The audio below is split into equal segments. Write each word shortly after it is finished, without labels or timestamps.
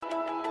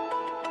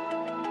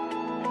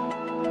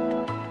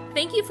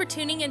Thank you for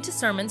tuning into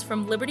sermons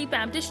from Liberty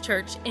Baptist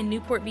Church in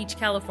Newport Beach,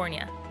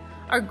 California.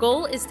 Our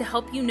goal is to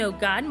help you know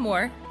God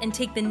more and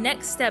take the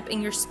next step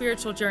in your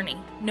spiritual journey,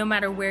 no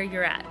matter where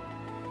you're at.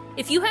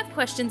 If you have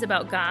questions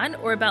about God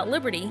or about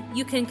Liberty,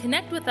 you can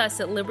connect with us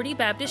at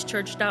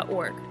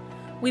libertybaptistchurch.org.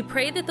 We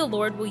pray that the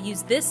Lord will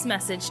use this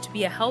message to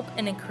be a help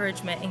and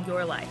encouragement in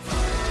your life.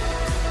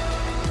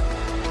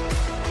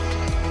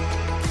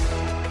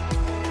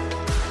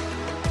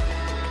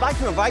 I'd like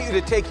to invite you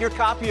to take your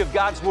copy of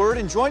God's Word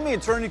and join me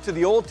in turning to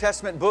the Old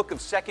Testament book of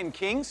 2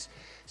 Kings.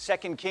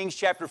 2 Kings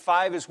chapter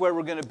 5 is where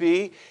we're going to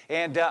be,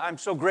 and I'm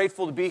so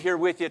grateful to be here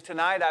with you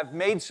tonight. I've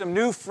made some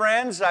new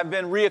friends. I've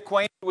been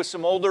reacquainted with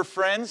some older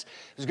friends.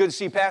 It was good to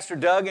see Pastor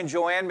Doug and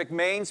Joanne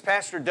McMains.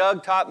 Pastor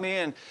Doug taught me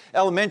in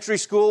elementary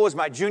school, was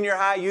my junior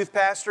high youth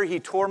pastor.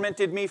 He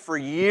tormented me for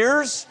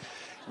years.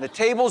 The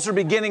tables are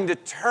beginning to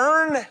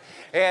turn,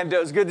 and it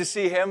was good to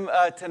see him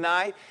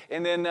tonight.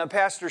 And then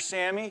Pastor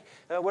Sammy,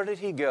 where did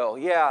he go?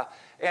 Yeah,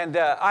 and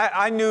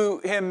I knew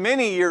him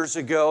many years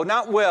ago,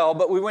 not well,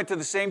 but we went to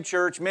the same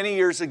church many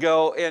years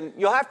ago, and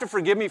you'll have to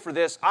forgive me for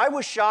this. I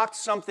was shocked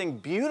something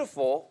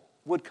beautiful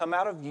would come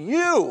out of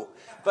you.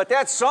 But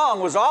that song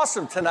was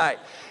awesome tonight.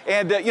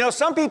 And,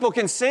 some people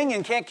can sing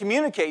and can't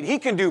communicate. He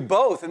can do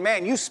both. And,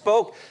 man, you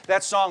spoke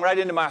that song right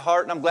into my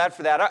heart, and I'm glad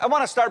for that. I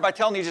want to start by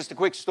telling you just a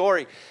quick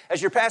story.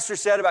 As your pastor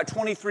said, about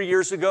 23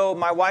 years ago,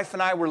 my wife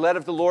and I were led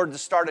of the Lord to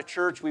start a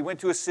church. We went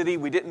to a city.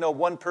 We didn't know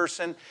one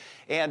person.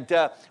 And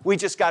we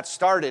just got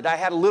started. I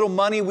had a little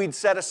money we'd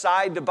set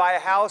aside to buy a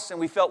house, and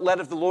we felt led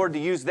of the Lord to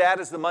use that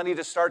as the money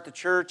to start the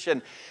church.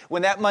 And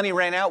when that money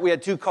ran out, we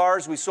had 2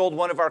 cars. We sold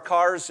one of our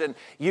cars and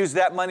used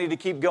that money to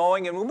keep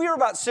going. And when we were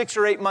about 6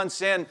 or 8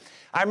 months in,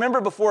 I remember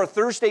before a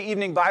Thursday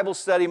evening Bible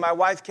study, my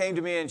wife came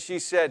to me and she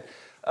said,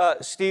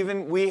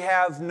 Stephen,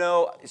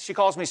 she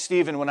calls me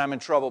Stephen when I'm in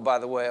trouble, by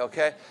the way,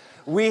 okay?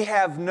 We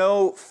have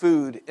no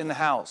food in the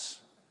house.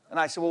 And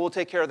I said, well, we'll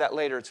take care of that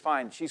later. It's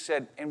fine. She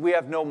said, and we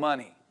have no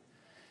money.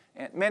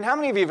 And man, how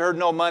many of you have heard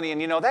no money?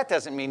 And that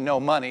doesn't mean no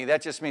money.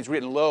 That just means we're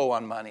getting low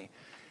on money.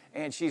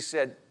 And she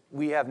said,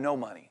 we have no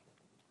money.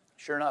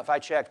 Sure enough, I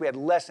checked. We had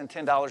less than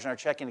 $10 in our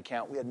checking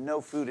account. We had no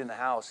food in the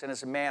house. And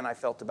as a man, I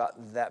felt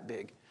about that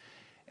big.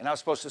 And I was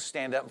supposed to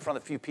stand up in front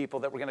of a few people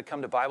that were going to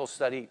come to Bible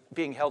study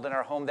being held in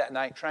our home that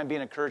night, try and be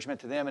an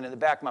encouragement to them. And in the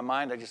back of my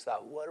mind, I just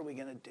thought, what are we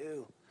going to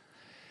do?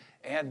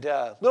 And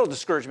a little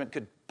discouragement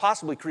could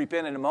possibly creep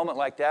in a moment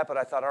like that. But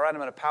I thought, all right, I'm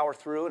going to power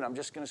through, and I'm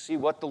just going to see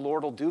what the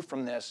Lord will do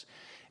from this.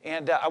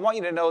 And I want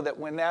you to know that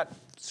when that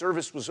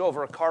service was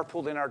over, a car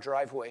pulled in our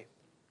driveway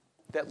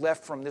that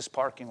left from this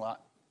parking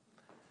lot.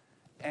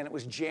 And it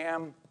was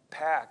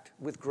jam-packed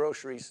with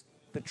groceries.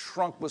 The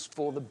trunk was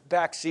full. The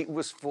back seat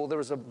was full. There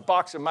was a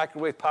box of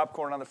microwave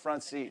popcorn on the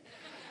front seat.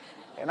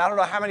 And I don't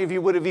know how many of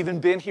you would have even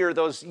been here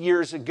those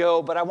years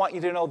ago, but I want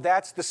you to know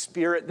that's the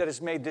spirit that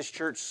has made this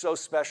church so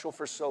special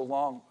for so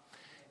long.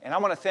 And I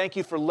want to thank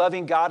you for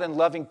loving God and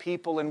loving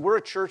people. And we're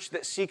a church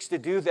that seeks to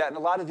do that. And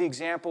a lot of the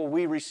example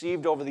we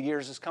received over the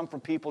years has come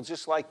from people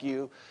just like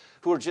you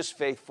who are just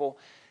faithful.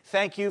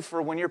 Thank you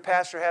for when your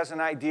pastor has an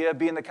idea,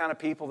 being the kind of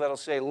people that'll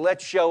say,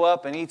 let's show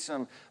up and eat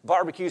some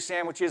barbecue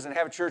sandwiches and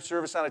have a church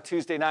service on a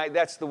Tuesday night.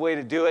 That's the way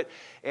to do it.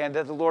 And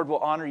the Lord will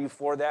honor you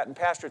for that. And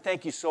Pastor,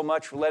 thank you so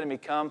much for letting me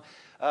come.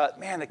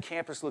 Man, the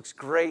campus looks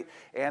great.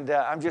 And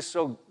I'm just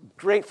so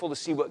grateful to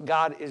see what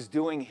God is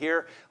doing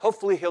here.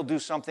 Hopefully he'll do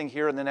something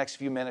here in the next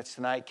few minutes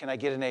tonight. Can I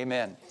get an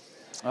amen?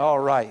 All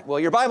right. Well,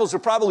 your Bibles are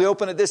probably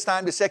open at this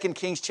time to 2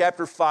 Kings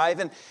chapter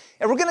 5. And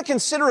we're going to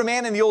consider a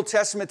man in the Old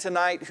Testament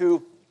tonight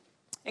who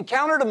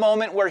encountered a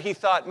moment where he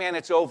thought, man,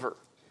 it's over.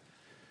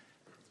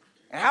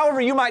 And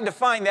however you might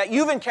define that,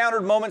 you've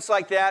encountered moments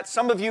like that.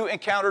 Some of you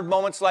encountered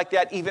moments like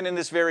that even in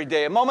this very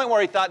day. A moment where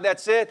he thought,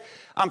 that's it.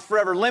 I'm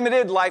forever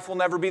limited. Life will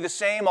never be the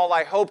same. All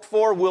I hoped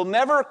for will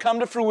never come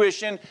to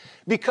fruition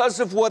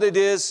because of what it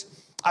is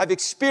I've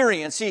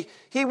experienced.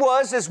 He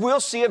was, as we'll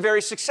see, a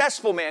very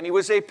successful man. He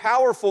was a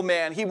powerful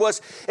man. He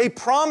was a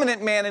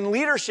prominent man in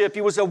leadership.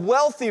 He was a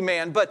wealthy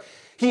man. But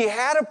he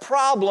had a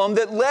problem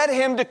that led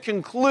him to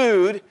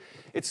conclude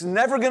it's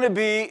never going to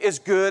be as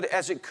good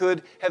as it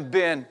could have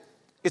been.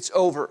 It's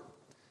over.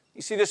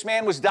 You see, this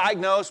man was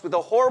diagnosed with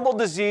a horrible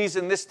disease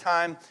in this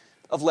time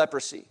of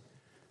leprosy.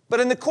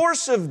 But in the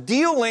course of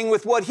dealing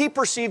with what he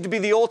perceived to be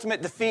the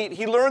ultimate defeat,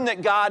 he learned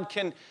that God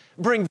can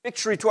bring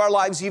victory to our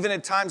lives even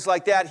in times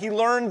like that. He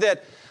learned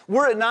that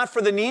were it not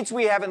for the needs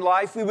we have in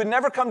life, we would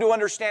never come to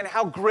understand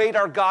how great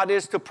our God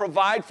is to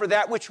provide for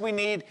that which we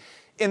need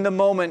in the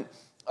moment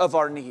of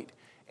our need.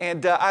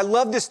 And I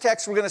love this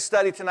text we're going to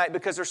study tonight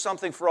because there's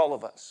something for all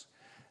of us.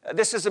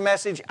 This is a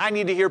message I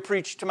need to hear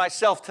preached to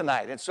myself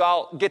tonight, and so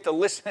I'll get to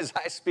listen as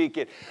I speak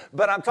it.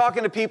 But I'm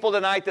talking to people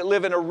tonight that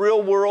live in a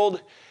real world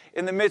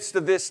in the midst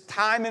of this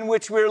time in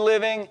which we're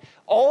living,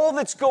 all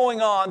that's going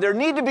on. There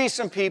need to be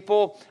some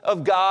people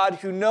of God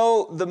who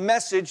know the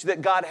message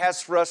that God has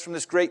for us from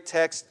this great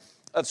text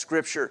of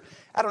Scripture.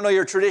 I don't know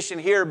your tradition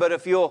here, but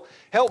if you'll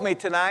help me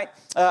tonight,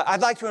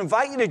 I'd like to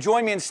invite you to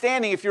join me in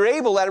standing, if you're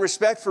able, out of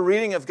respect for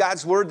reading of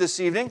God's Word this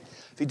evening.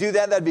 If you do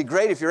that, that'd be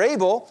great. If you're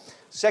able,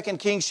 2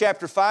 Kings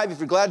chapter 5. If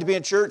you're glad to be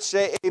in church,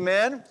 say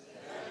amen. Amen.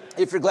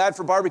 If you're glad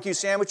for barbecue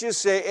sandwiches,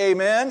 say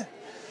amen. Amen.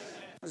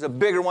 It was a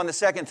bigger one the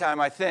second time,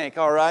 I think.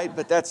 All right,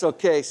 but that's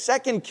okay.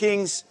 2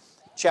 Kings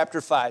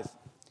chapter 5.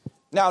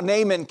 Now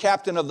Naaman,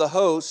 captain of the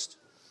host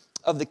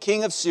of the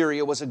king of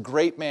Syria, was a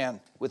great man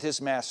with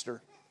his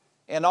master,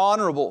 and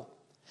honorable,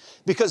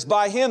 because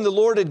by him the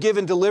Lord had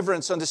given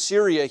deliverance unto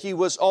Syria. He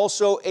was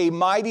also a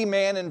mighty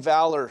man in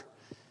valor,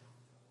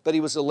 but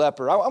he was a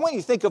leper. I want you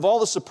to think of all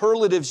the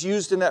superlatives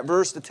used in that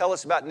verse to tell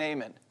us about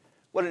Naaman.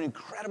 What an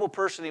incredible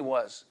person he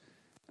was.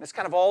 And it's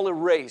kind of all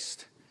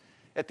erased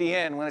at the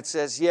end when it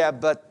says, yeah,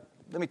 but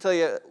let me tell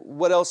you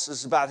what else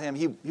is about him.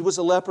 He was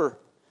a leper.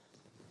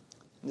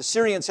 The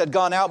Syrians had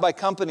gone out by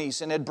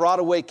companies and had brought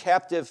away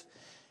captive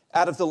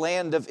out of the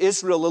land of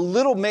Israel a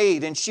little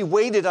maid, and she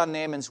waited on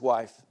Naaman's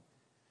wife.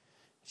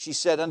 She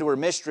said unto her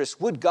mistress,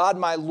 would God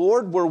my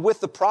Lord were with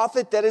the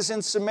prophet that is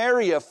in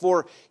Samaria,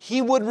 for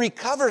he would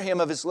recover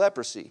him of his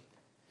leprosy.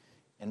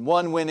 And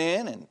one went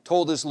in and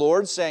told his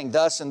Lord, saying,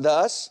 thus and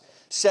thus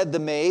said the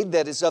maid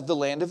that is of the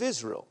land of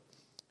Israel.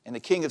 And the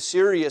king of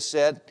Syria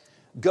said,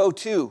 go,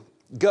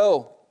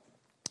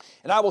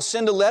 and I will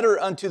send a letter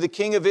unto the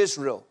king of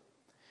Israel.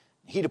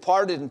 He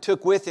departed and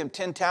took with him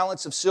 10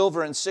 talents of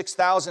silver and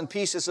 6,000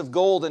 pieces of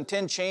gold and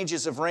 10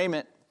 changes of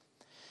raiment.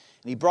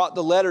 And he brought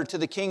the letter to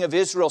the king of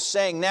Israel,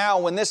 saying, now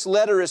when this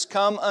letter is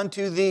come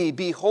unto thee,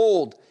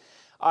 behold,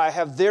 I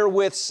have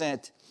therewith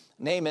sent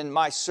Naaman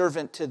my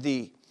servant to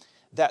thee,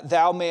 that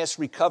thou mayest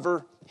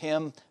recover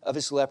him of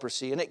his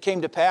leprosy. And it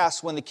came to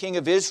pass, when the king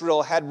of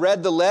Israel had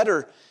read the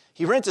letter,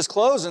 he rent his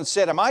clothes and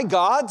said, am I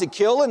God to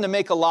kill and to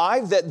make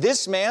alive, that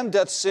this man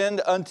doth send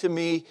unto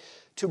me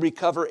to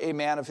recover a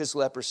man of his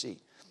leprosy?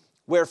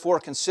 Wherefore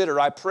consider,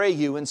 I pray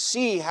you, and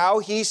see how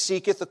he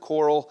seeketh a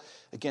quarrel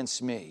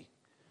against me.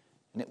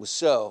 And it was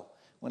so,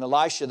 when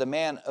Elisha, the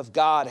man of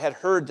God, had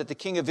heard that the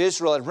king of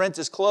Israel had rent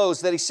his clothes,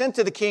 that he sent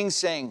to the king,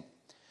 saying,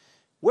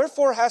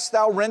 wherefore hast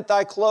thou rent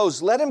thy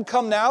clothes? Let him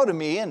come now to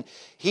me, and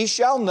he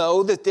shall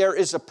know that there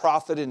is a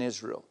prophet in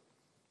Israel.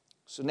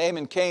 So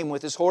Naaman came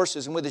with his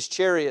horses and with his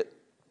chariot,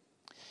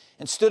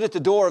 and stood at the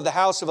door of the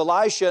house of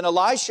Elisha. And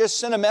Elisha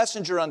sent a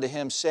messenger unto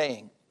him,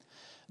 saying,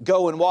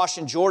 go and wash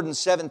in Jordan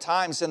 7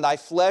 times, and thy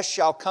flesh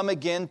shall come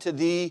again to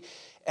thee,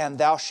 and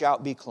thou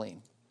shalt be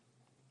clean.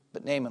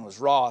 But Naaman was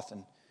wroth,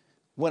 and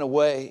went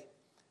away,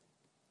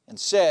 and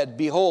said,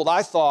 behold,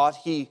 I thought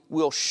he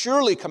will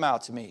surely come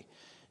out to me,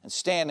 and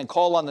stand and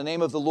call on the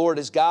name of the Lord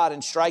his God,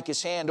 and strike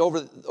his hand over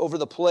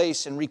the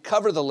place, and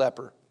recover the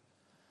leper.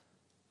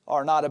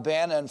 Are not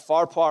Abana and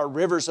Pharpar,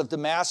 rivers of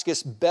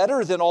Damascus,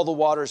 better than all the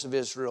waters of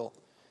Israel?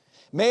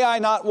 May I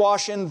not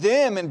wash in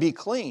them and be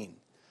clean?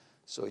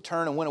 So he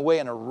turned and went away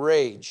in a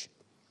rage.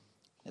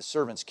 His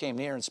servants came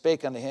near and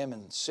spake unto him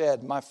and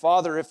said, my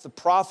father, if the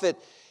prophet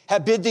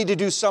had bid thee to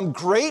do some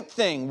great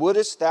thing,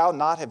 wouldest thou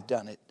not have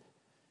done it?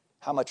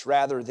 How much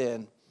rather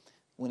then,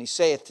 when he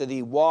saith to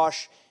thee,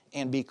 wash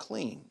and be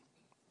clean?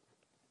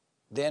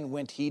 Then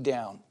went he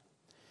down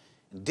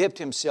and dipped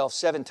himself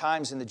 7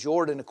 times in the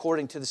Jordan,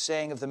 according to the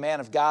saying of the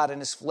man of God,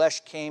 and his flesh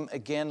came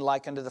again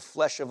like unto the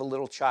flesh of a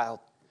little child,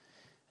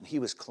 and he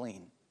was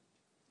clean.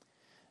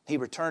 He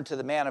returned to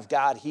the man of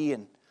God, he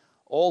and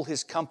all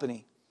his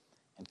company,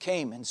 and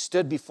came and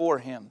stood before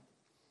him.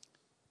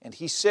 And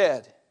he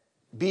said,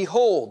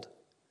 behold,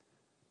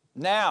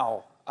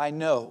 now I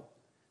know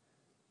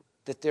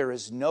that there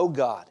is no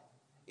God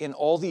in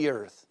all the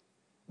earth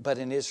but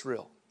in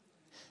Israel.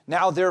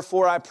 Now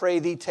therefore I pray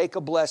thee, take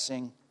a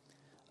blessing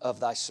of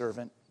thy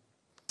servant.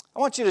 I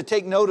want you to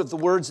take note of the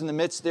words in the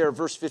midst there,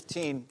 verse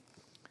 15,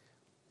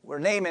 where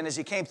Naaman, as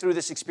he came through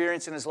this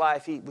experience in his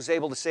life, he was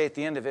able to say at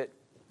the end of it,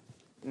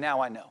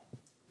 now I know.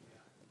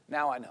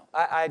 Now I know.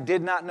 I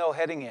did not know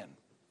heading in,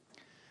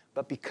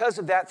 but because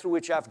of that through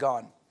which I've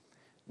gone,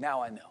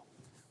 now I know.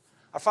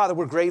 Our Father,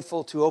 we're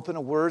grateful to open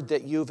a word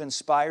that you've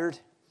inspired,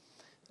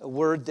 a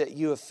word that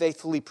you have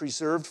faithfully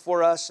preserved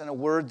for us, and a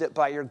word that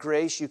by your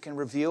grace you can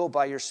reveal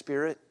by your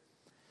Spirit.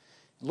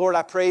 Lord,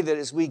 I pray that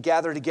as we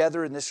gather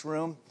together in this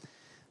room,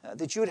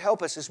 that you would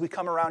help us as we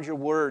come around your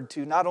word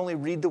to not only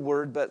read the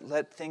word, but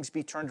let things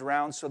be turned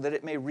around so that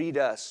it may read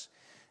us.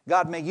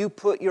 God, may you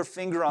put your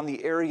finger on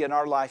the area in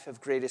our life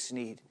of greatest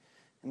need.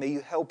 And may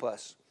you help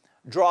us.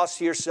 Draw us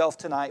to yourself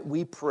tonight,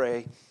 we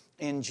pray,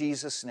 in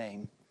Jesus'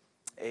 name.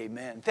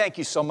 Amen. Thank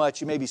you so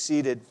much. You may be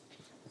seated.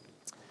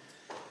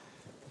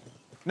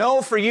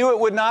 No, for you it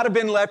would not have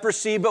been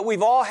leprosy, but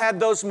we've all had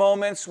those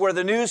moments where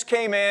the news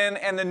came in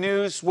and the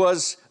news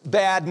was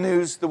bad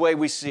news the way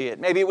we see it.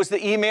 Maybe it was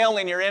the email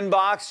in your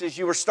inbox as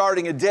you were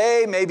starting a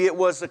day. Maybe it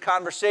was the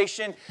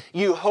conversation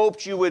you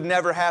hoped you would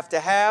never have to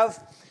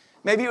have.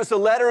 Maybe it was the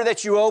letter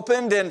that you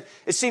opened and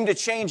it seemed to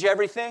change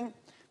everything.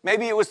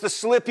 Maybe it was the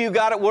slip you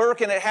got at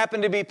work and it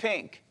happened to be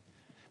pink.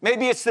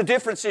 Maybe it's the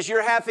differences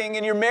you're having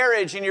in your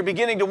marriage and you're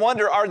beginning to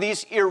wonder, are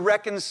these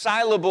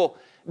irreconcilable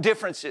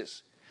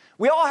differences?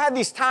 We all have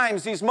these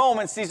times, these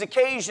moments, these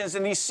occasions,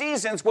 and these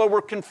seasons where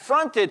we're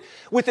confronted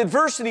with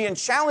adversity and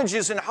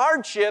challenges and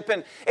hardship,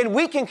 and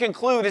we can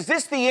conclude, is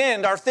this the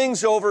end? Are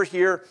things over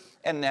here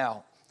and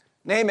now?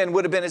 Naaman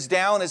would have been as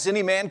down as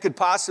any man could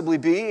possibly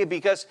be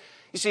because,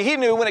 you see, he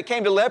knew when it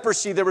came to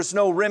leprosy, there was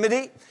no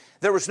remedy,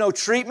 there was no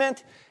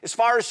treatment. As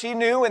far as he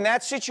knew, in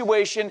that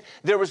situation,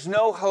 there was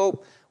no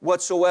hope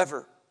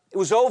whatsoever. It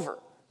was over.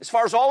 As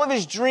far as all of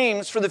his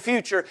dreams for the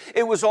future,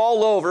 it was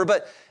all over.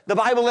 But the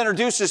Bible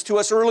introduces to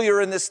us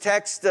earlier in this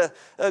text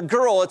a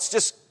girl.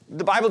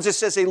 The Bible just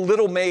says a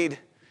little maid.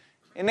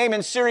 In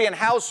Naaman's Syrian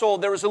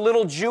household, there was a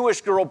little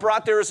Jewish girl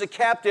brought there as a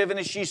captive, and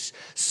as she's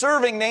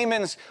serving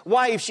Naaman's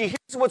wife, she hears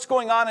what's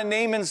going on in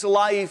Naaman's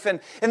life, and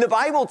the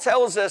Bible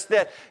tells us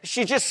that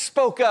she just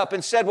spoke up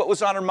and said what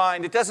was on her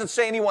mind. It doesn't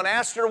say anyone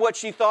asked her what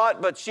she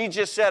thought, but she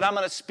just said, I'm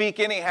going to speak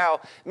anyhow.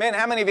 Man,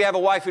 how many of you have a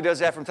wife who does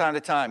that from time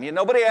to time?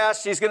 Nobody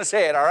asked, she's going to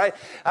say it, all right?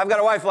 I've got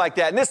a wife like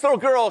that. And this little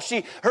girl,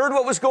 she heard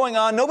what was going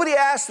on. Nobody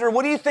asked her,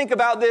 what do you think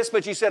about this?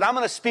 But she said, I'm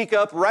going to speak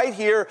up right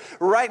here,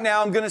 right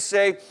now. I'm going to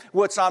say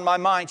what's on my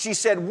mind. She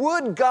said,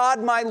 would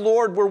God, my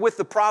Lord, were with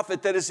the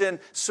prophet that is in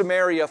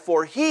Samaria,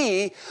 for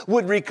he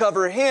would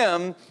recover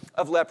him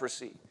of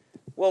leprosy.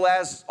 Well,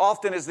 as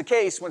often is the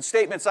case, when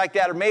statements like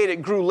that are made,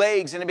 it grew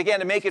legs and it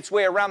began to make its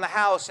way around the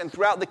house and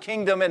throughout the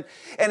kingdom. And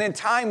in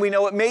time, we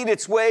know it made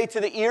its way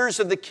to the ears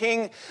of the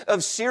king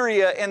of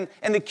Syria.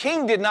 And the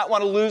king did not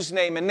want to lose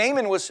Naaman.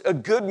 Naaman was a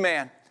good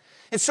man.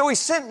 And so he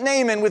sent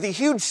Naaman with a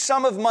huge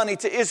sum of money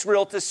to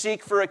Israel to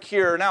seek for a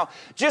cure. Now,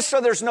 just so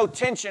there's no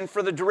tension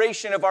for the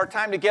duration of our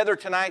time together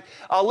tonight,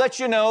 I'll let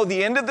you know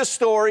the end of the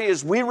story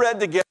is we read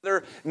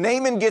together,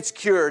 Naaman gets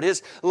cured.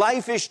 His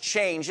life is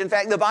changed. In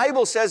fact, the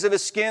Bible says of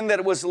his skin that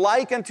it was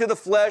like unto the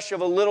flesh of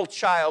a little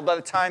child by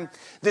the time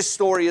this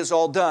story is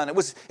all done. It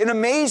was an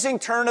amazing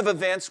turn of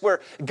events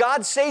where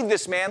God saved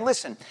this man,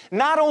 listen,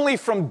 not only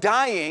from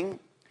dying,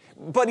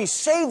 but he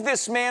saved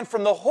this man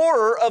from the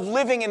horror of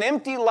living an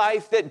empty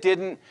life that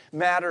didn't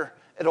matter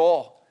at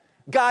all.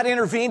 God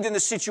intervened in the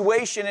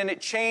situation and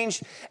it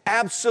changed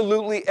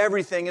absolutely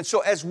everything. And so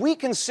as we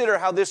consider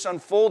how this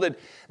unfolded,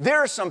 there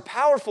are some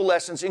powerful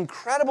lessons,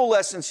 incredible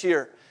lessons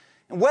here.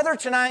 And whether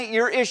tonight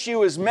your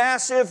issue is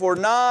massive or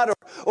not,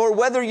 or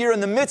whether you're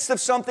in the midst of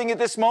something at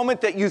this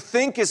moment that you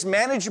think is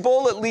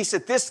manageable, at least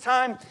at this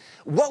time,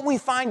 what we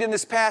find in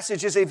this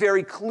passage is a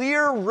very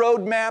clear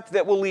roadmap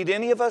that will lead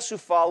any of us who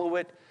follow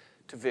it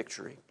to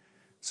victory.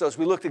 So as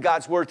we look to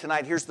God's Word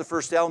tonight, here's the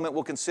first element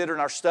we'll consider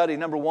in our study.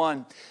 Number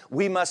one,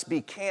 we must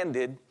be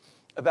candid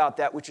about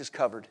that which is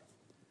covered.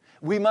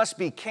 We must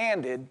be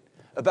candid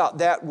about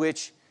that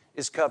which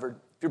is covered.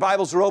 If your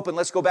Bibles are open,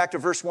 let's go back to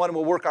verse 1 and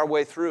we'll work our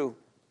way through.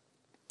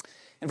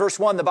 In verse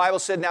 1, the Bible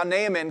said, Now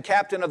Naaman,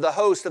 captain of the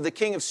host of the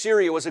king of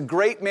Syria, was a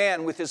great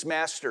man with his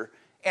master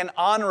and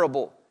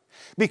honorable.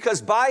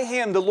 Because by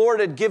him the Lord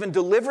had given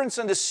deliverance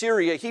unto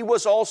Syria, he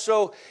was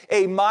also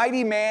a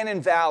mighty man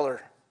in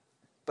valor.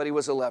 But he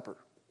was a leper.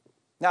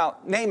 Now,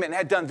 Naaman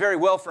had done very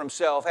well for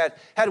himself.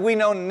 Had we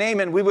known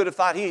Naaman, we would have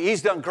thought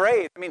he's done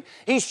great. I mean,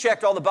 he's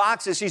checked all the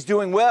boxes. He's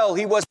doing well.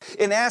 He was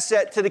an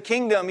asset to the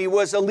kingdom. He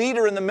was a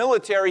leader in the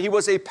military. He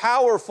was a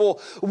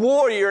powerful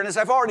warrior. And as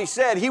I've already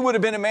said, he would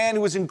have been a man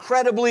who was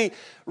incredibly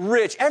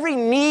rich. Every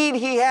need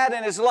he had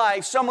in his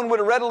life, someone would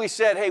have readily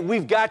said, hey,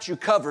 we've got you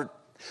covered.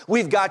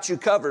 We've got you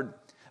covered.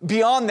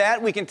 Beyond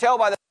that, we can tell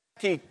by the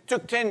he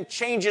took 10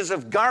 changes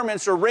of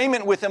garments or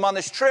raiment with him on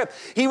this trip.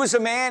 He was a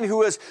man who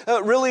was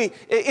really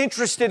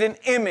interested in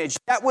image.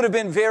 That would have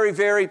been very,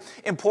 very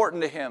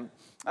important to him.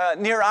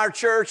 Near our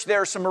church,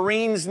 there are some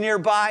Marines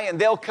nearby, and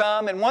they'll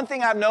come. And one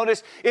thing I've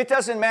noticed, it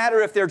doesn't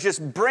matter if they're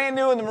just brand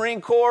new in the Marine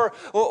Corps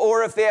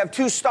or if they have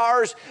 2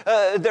 stars.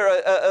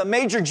 They're a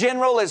major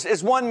general,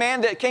 as one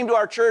man that came to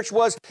our church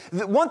was.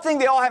 One thing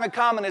they all have in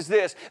common is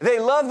this. They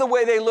love the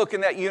way they look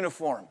in that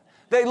uniform.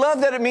 They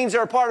love that it means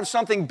they're a part of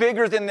something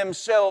bigger than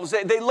themselves.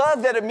 They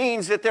love that it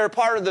means that they're a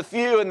part of the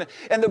few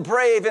and the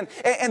brave,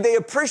 and they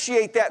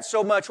appreciate that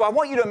so much. Well, I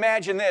want you to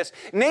imagine this.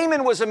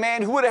 Naaman was a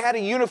man who would have had a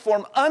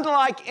uniform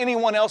unlike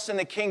anyone else in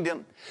the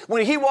kingdom.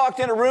 When he walked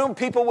in a room,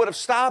 people would have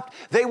stopped.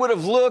 They would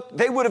have looked.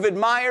 They would have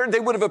admired.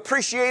 They would have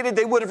appreciated.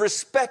 They would have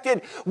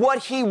respected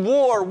what he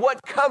wore,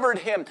 what covered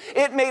him.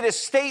 It made a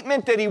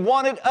statement that he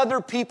wanted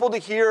other people to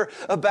hear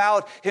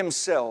about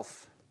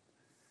himself.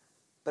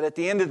 But at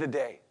the end of the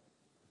day,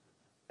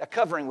 that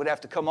covering would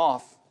have to come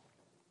off.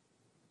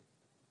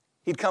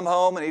 He'd come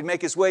home and he'd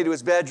make his way to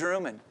his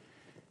bedroom and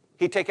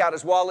he'd take out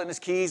his wallet and his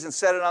keys and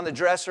set it on the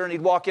dresser and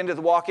he'd walk into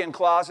the walk-in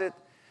closet.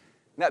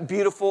 And that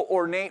beautiful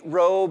ornate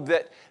robe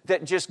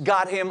that just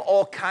got him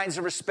all kinds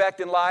of respect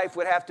in life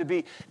would have to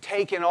be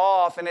taken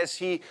off. And as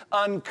he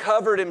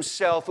uncovered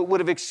himself, it would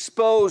have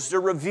exposed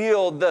or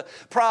revealed the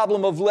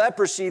problem of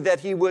leprosy that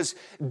he was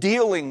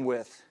dealing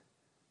with,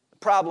 the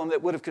problem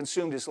that would have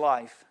consumed his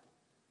life.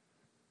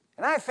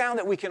 And I have found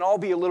that we can all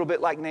be a little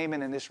bit like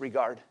Naaman in this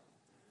regard.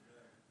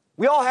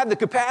 We all have the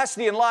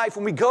capacity in life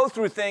when we go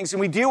through things and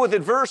we deal with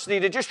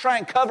adversity to just try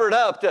and cover it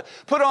up, to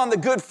put on the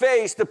good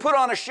face, to put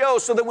on a show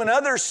so that when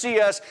others see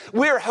us,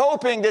 we're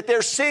hoping that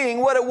they're seeing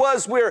what it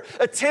was we're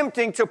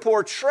attempting to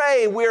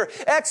portray. We're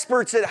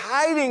experts at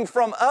hiding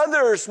from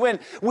others.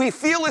 When we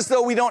feel as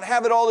though we don't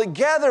have it all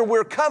together,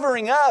 we're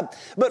covering up.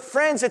 But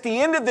friends, at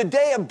the end of the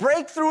day, a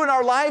breakthrough in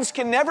our lives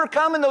can never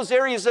come in those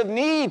areas of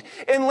need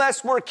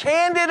unless we're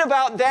candid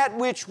about that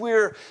which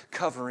we're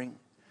covering.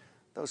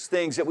 Those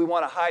things that we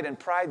want to hide in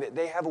private,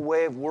 they have a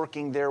way of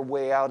working their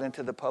way out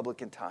into the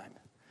public in time.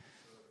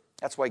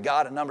 That's why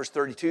God in Numbers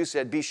 32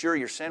 said, be sure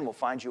your sin will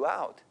find you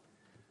out.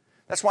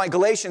 That's why in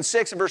Galatians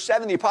 6 and verse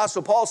 7, the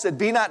Apostle Paul said,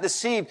 be not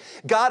deceived,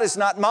 God is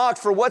not mocked,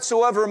 for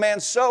whatsoever a man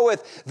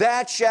soweth,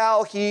 that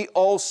shall he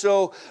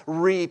also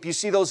reap. You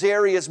see, those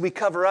areas we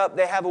cover up,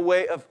 they have a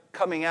way of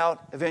coming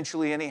out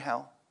eventually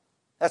anyhow.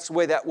 That's the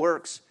way that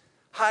works.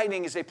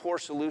 Hiding is a poor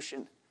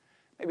solution.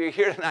 Maybe you're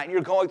here tonight and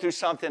you're going through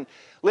something.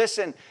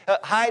 Listen,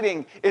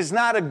 hiding is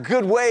not a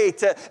good way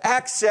to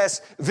access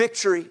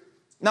victory.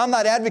 Now, I'm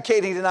not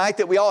advocating tonight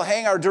that we all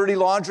hang our dirty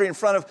laundry in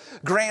front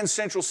of Grand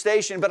Central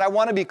Station, but I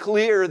want to be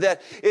clear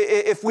that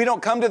if we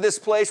don't come to this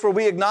place where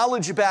we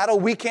acknowledge a battle,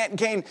 we can't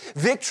gain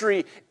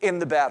victory in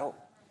the battle.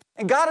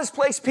 And God has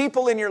placed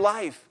people in your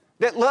life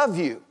that love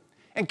you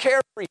and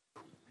care for you.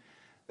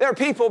 There are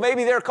people,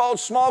 maybe they're called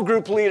small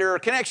group leader or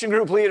connection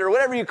group leader,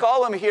 whatever you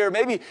call them here.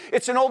 Maybe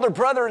it's an older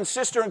brother and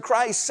sister in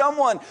Christ,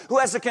 someone who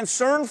has a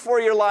concern for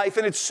your life.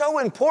 And it's so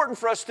important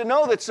for us to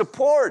know that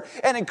support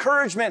and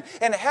encouragement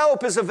and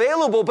help is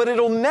available, but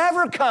it'll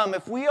never come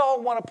if we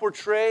all want to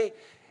portray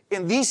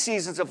in these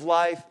seasons of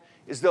life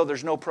as though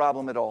there's no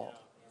problem at all.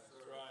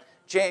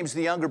 James,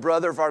 the younger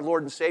brother of our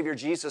Lord and Savior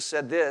Jesus,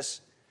 said this.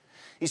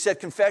 He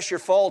said, confess your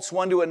faults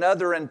one to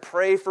another and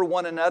pray for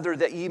one another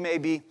that ye may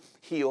be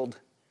healed.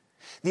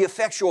 The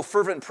effectual,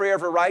 fervent prayer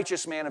of a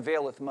righteous man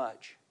availeth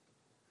much.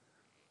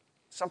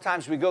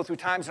 Sometimes we go through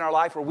times in our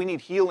life where we need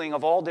healing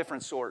of all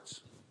different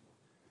sorts.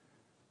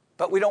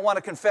 But we don't want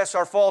to confess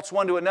our faults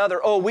one to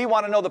another. Oh, we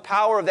want to know the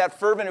power of that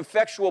fervent,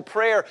 effectual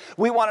prayer.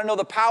 We want to know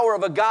the power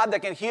of a God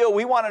that can heal.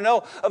 We want to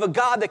know of a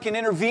God that can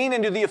intervene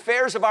into the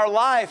affairs of our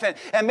life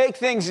and make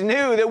things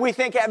new that we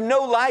think have no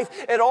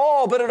life at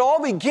all. But it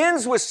all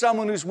begins with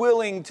someone who's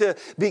willing to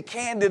be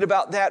candid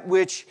about that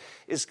which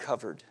is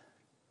covered.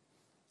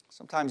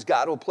 Sometimes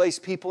God will place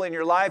people in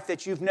your life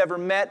that you've never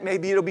met.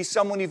 Maybe it'll be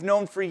someone you've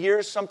known for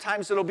years.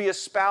 Sometimes it'll be a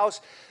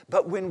spouse.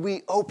 But when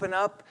we open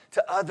up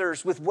to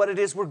others with what it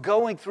is we're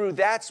going through,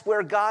 that's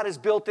where God has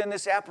built in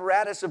this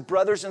apparatus of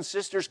brothers and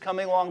sisters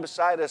coming along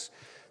beside us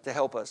to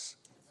help us.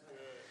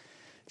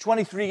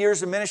 23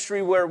 years of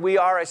ministry where we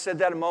are, I said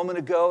that a moment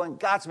ago, and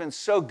God's been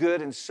so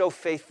good and so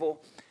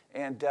faithful.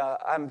 And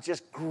I'm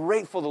just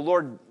grateful the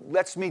Lord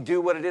lets me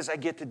do what it is I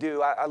get to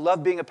do. I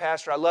love being a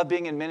pastor. I love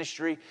being in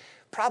ministry.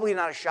 Probably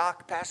not a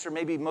shock, Pastor,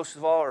 maybe most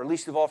of all, or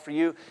least of all for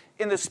you.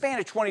 In the span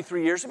of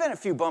 23 years, there have been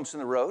a few bumps in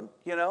the road,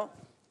 you know.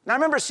 Now, I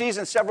remember a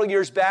season several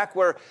years back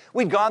where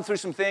we'd gone through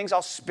some things.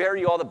 I'll spare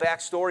you all the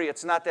backstory.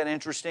 It's not that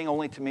interesting,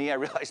 only to me. I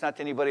realize not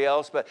to anybody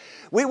else. But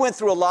we went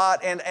through a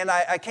lot, and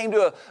I came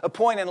to a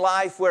point in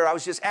life where I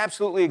was just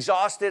absolutely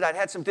exhausted. I'd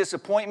had some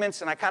disappointments,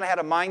 and I kind of had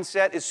a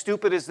mindset. As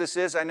stupid as this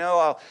is, I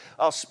know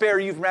I'll spare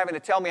you from having to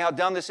tell me how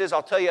dumb this is.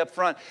 I'll tell you up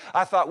front.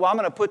 I thought, well, I'm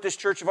going to put this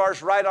church of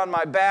ours right on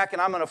my back, and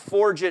I'm going to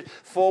forge it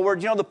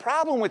forward. You know, the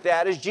problem with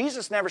that is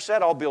Jesus never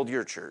said, I'll build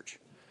your church.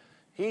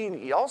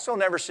 He also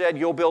never said,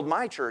 you'll build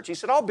my church. He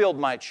said, I'll build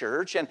my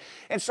church.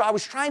 And so I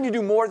was trying to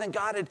do more than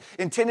God had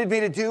intended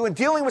me to do and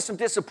dealing with some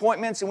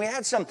disappointments. And we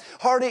had some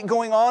heartache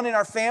going on in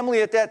our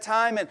family at that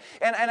time. And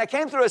I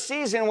came through a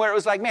season where it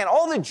was like, man,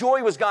 all the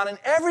joy was gone and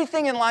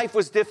everything in life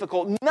was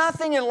difficult.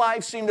 Nothing in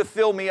life seemed to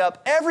fill me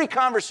up. Every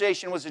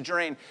conversation was a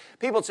drain.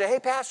 People would say, hey,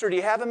 Pastor, do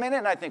you have a minute?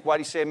 And I think, why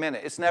do you say a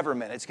minute? It's never a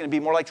minute. It's going to be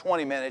more like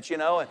 20 minutes, you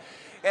know.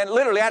 And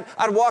literally,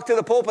 I'd walk to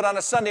the pulpit on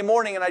a Sunday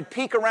morning and I'd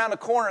peek around the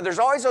corner. There's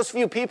always those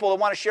few people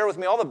that want to share with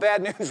me all the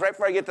bad news right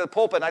before I get to the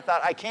pulpit. And I thought,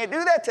 I can't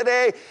do that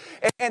today.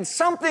 And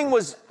something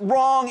was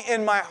wrong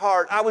in my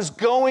heart. I was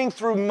going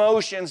through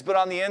motions, but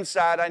on the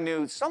inside, I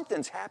knew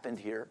something's happened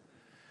here.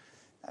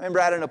 I remember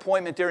I had an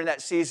appointment during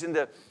that season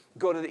to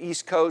go to the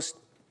East Coast.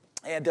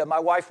 And my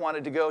wife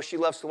wanted to go. She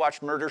loves to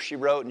watch Murder, She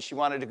Wrote, and she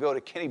wanted to go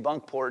to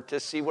Kennebunkport to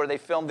see where they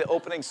filmed the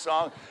opening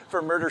song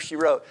for Murder, She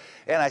Wrote.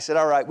 And I said,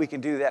 all right, we can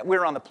do that. We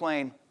were on the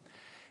plane,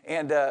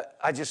 and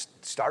I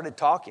just started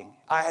talking.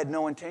 I had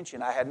no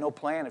intention. I had no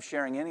plan of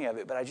sharing any of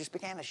it, but I just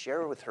began to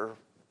share with her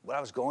what I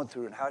was going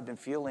through and how I'd been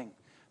feeling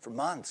for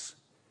months.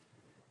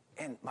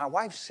 And my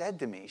wife said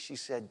to me, she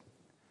said,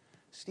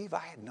 Steve, I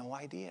had no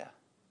idea.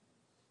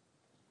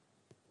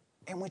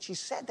 And when she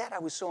said that, I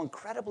was so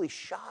incredibly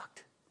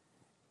shocked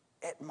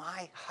at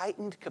my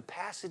heightened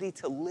capacity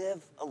to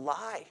live a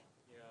lie.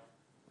 Yeah.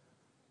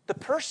 The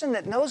person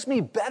that knows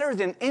me better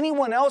than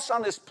anyone else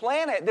on this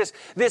planet,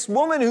 this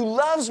woman who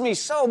loves me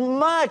so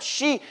much,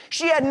 she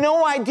had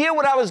no idea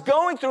what I was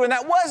going through, and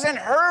that wasn't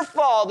her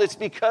fault. It's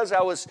because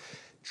I was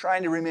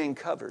trying to remain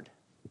covered.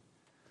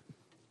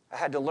 I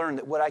had to learn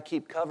that what I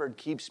keep covered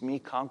keeps me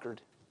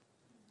conquered.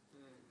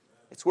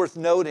 It's worth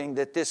noting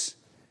that this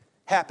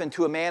happened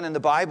to a man in the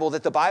Bible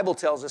that the Bible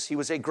tells us he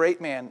was a great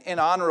man, an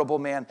honorable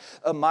man,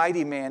 a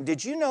mighty man.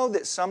 Did you know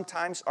that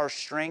sometimes our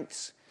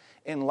strengths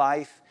in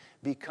life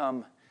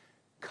become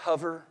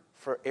cover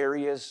for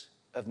areas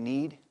of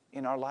need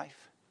in our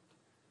life?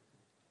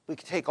 We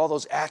could take all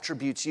those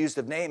attributes used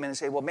of Naaman and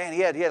say, well, man,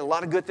 he had a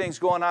lot of good things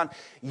going on.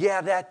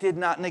 Yeah, that did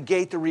not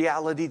negate the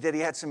reality that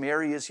he had some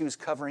areas he was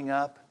covering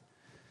up.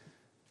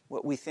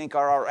 What we think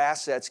are our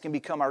assets can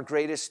become our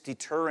greatest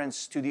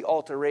deterrents to the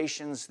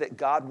alterations that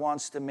God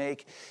wants to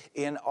make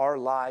in our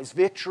lives.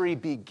 Victory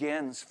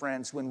begins,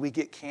 friends, when we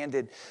get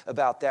candid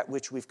about that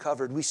which we've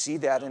covered. We see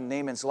that in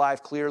Naaman's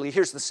life clearly.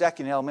 Here's the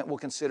second element we'll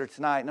consider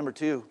tonight. Number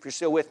 2, if you're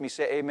still with me,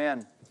 say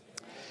amen.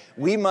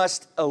 We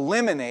must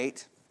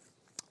eliminate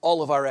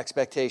all of our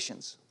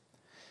expectations.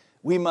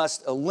 We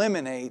must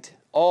eliminate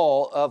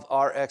all of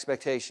our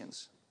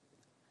expectations.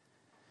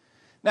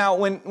 Now,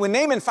 when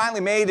Naaman finally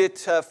made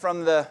it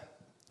from the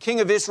king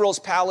of Israel's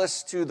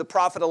palace to the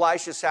prophet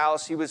Elisha's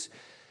house, he was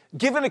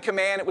given a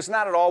command. It was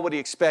not at all what he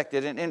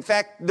expected. And in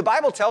fact, the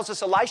Bible tells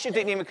us Elisha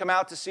didn't even come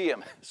out to see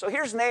him. So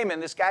here's Naaman,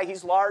 this guy.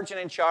 He's large and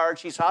in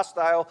charge. He's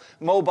hostile,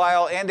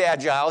 mobile, and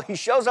agile. He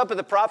shows up at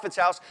the prophet's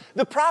house.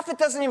 The prophet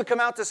doesn't even come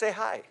out to say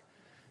hi.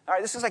 All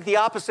right, this is like the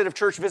opposite of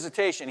church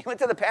visitation. He went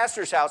to the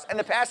pastor's house, and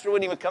the pastor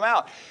wouldn't even come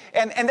out.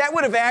 And that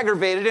would have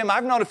aggravated him.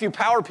 I've known a few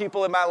power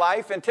people in my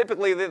life, and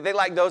typically they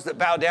like those that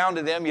bow down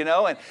to them, you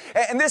know.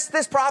 And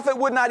this prophet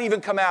would not even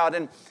come out,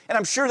 and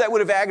I'm sure that would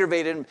have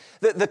aggravated him.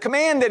 The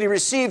command that he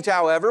received,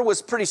 however,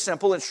 was pretty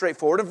simple and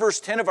straightforward. In verse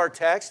 10 of our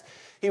text,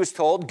 he was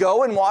told,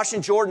 go and wash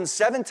in Jordan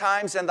 7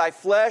 times, and thy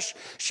flesh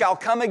shall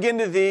come again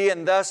to thee,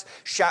 and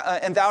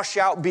thou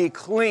shalt be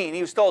clean. He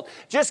was told,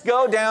 just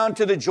go down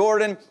to the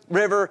Jordan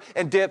River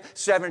and dip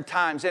 7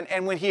 times.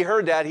 And when he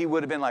heard that, he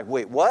would have been like,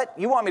 wait, what?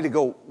 You want me to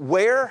go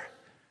where?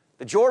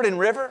 The Jordan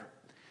River?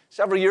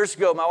 Several years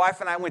ago, my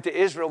wife and I went to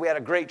Israel. We had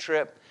a great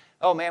trip.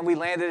 Oh, man, we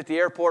landed at the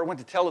airport,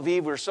 went to Tel Aviv.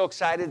 We were so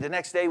excited. The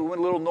next day, we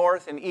went a little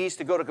north and east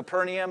to go to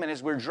Capernaum. And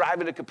as we're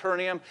driving to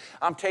Capernaum,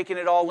 I'm taking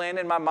it all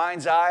in my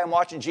mind's eye. I'm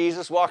watching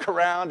Jesus walk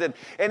around. And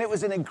it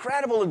was an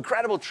incredible,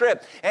 incredible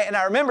trip. And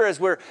I remember as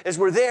we're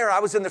there, I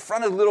was in the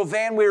front of the little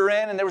van we were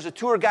in, and there was a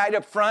tour guide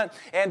up front.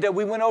 And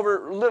we went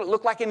over,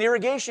 looked like an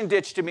irrigation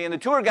ditch to me. And the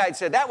tour guide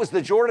said, that was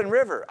the Jordan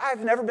River. I've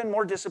never been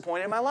more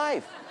disappointed in my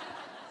life.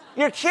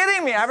 You're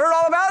kidding me. I've heard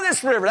all about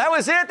this river. That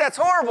was it? That's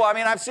horrible. I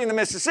mean, I've seen the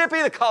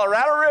Mississippi, the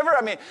Colorado River.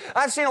 I mean,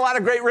 I've seen a lot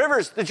of great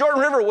rivers. The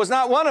Jordan River was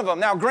not one of them.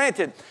 Now,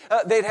 granted,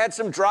 they'd had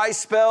some dry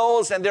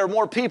spells, and there are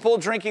more people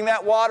drinking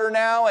that water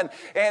now,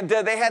 and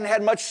they hadn't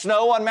had much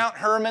snow on Mount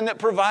Hermon that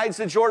provides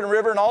the Jordan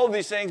River and all of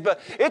these things,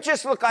 but it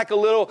just looked like a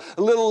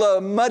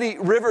little muddy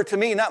river to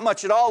me, not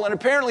much at all. And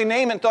apparently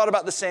Naaman thought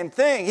about the same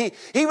thing.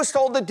 He was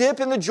told to dip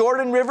in the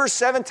Jordan River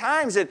 7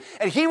 times, and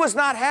he was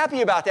not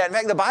happy about that. In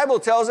fact, the Bible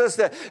tells us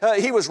that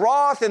he was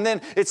wroth, and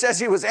then it says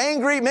he was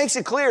angry. It makes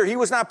it clear he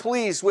was not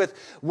pleased with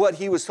what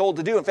he was told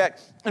to do. In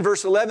fact, in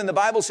verse 11, the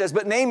Bible says,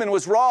 but Naaman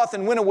was wroth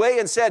and went away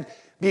and said,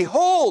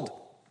 behold,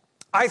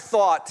 I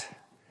thought.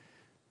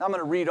 Now I'm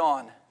going to read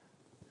on.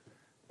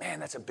 Man,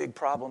 that's a big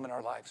problem in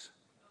our lives.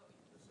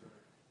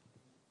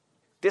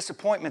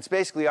 Disappointment's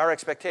basically our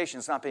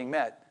expectations not being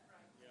met.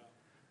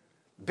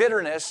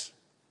 Bitterness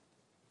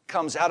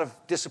comes out of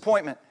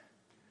disappointment.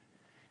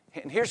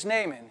 And here's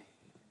Naaman.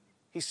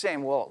 He's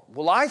saying, well,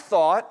 I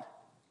thought.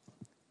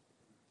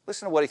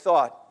 Listen to what he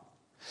thought.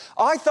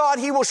 I thought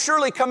he will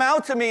surely come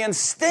out to me and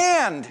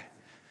stand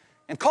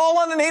and call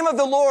on the name of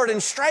the Lord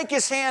and strike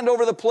his hand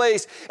over the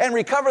place and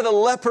recover the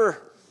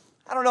leper.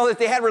 I don't know that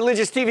they had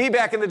religious TV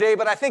back in the day,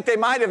 but I think they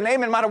might have.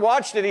 Naaman might have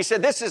watched it. He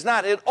said, this is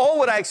not at all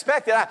what I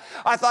expected.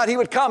 I thought he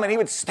would come and he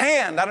would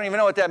stand. I don't even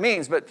know what that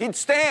means, but he'd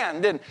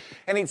stand and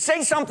he'd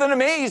say something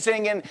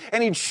amazing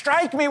and he'd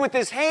strike me with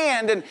his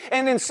hand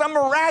and in some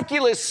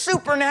miraculous,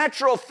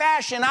 supernatural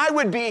fashion, I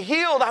would be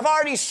healed. I've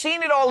already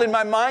seen it all in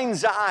my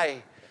mind's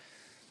eye.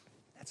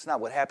 That's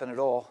not what happened at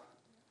all.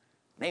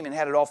 Naaman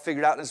had it all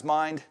figured out in his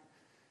mind.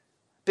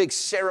 Big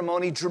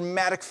ceremony,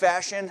 dramatic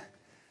fashion.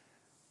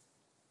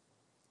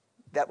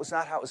 That was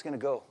not how it was going to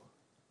go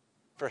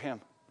for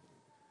him.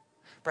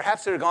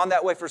 Perhaps it had gone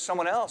that way for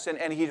someone else,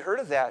 and he'd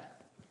heard of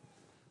that.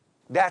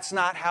 That's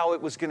not how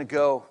it was going to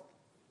go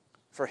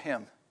for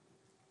him.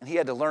 And he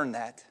had to learn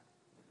that.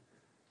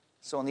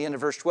 So in the end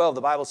of verse 12,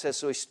 the Bible says,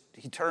 so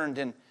he turned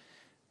and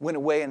went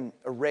away in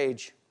a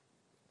rage.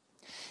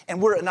 And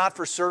were it not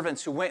for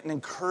servants who went and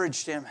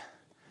encouraged him,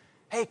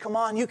 hey, come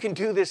on, you can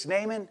do this,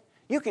 Naaman.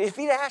 If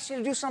he'd asked you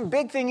to do some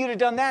big thing, you'd have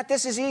done that.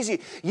 This is easy.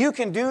 You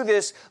can do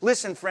this.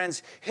 Listen,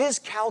 friends, his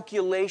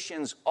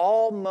calculations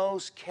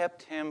almost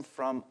kept him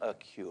from a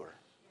cure.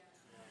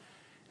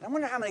 And I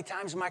wonder how many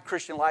times in my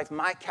Christian life,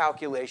 my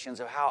calculations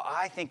of how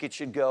I think it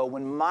should go,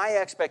 when my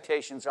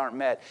expectations aren't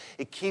met,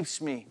 it keeps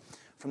me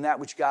from that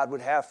which God would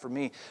have for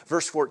me.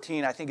 Verse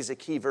 14, I think, is a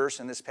key verse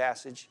in this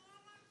passage.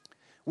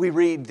 We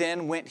read,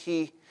 then went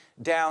he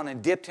down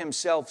and dipped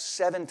himself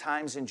 7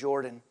 times in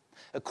Jordan,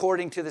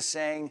 according to the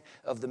saying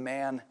of the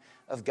man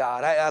of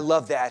God. I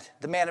love that.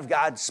 The man of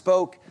God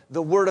spoke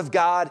the word of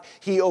God.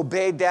 He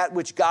obeyed that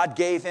which God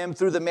gave him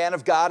through the man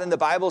of God. And the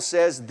Bible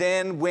says,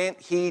 then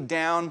went he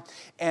down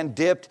and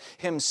dipped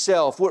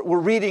himself. We're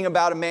reading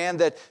about a man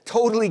that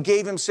totally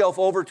gave himself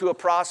over to a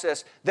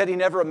process that he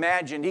never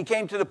imagined. He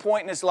came to the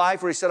point in his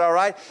life where he said, all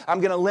right, I'm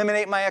going to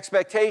eliminate my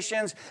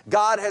expectations.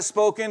 God has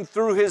spoken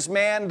through his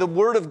man. The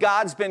word of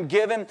God's been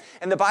given.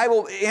 And the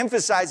Bible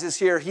emphasizes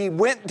here, he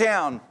went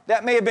down.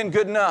 That may have been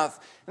good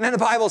enough. And then the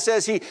Bible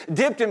says he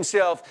dipped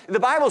himself. The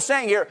Bible's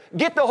saying here,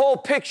 get the whole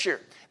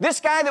picture. This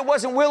guy that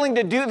wasn't willing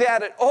to do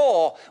that at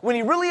all, when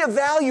he really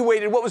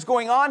evaluated what was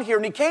going on here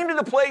and he came to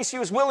the place he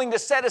was willing to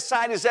set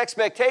aside his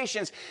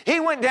expectations, he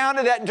went down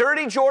to that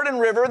dirty Jordan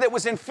River that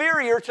was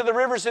inferior to the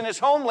rivers in his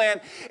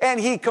homeland, and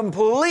he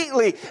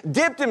completely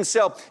dipped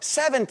himself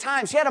 7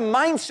 times. He had a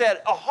mindset,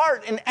 a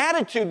heart, an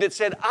attitude that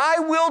said, I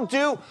will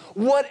do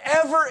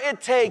whatever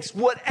it takes,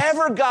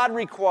 whatever God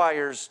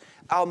requires,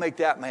 I'll make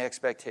that my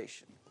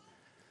expectation.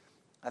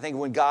 I think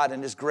when God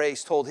in His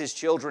grace told His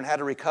children how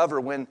to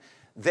recover when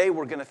they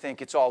were going to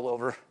think it's all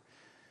over.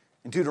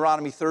 In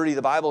Deuteronomy 30,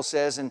 the Bible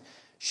says, and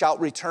shalt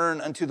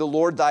return unto the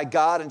Lord thy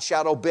God, and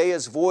shalt obey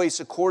His voice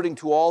according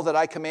to all that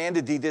I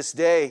commanded thee this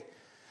day,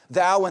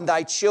 thou and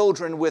thy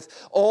children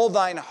with all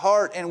thine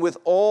heart and with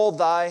all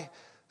thy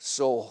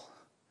soul.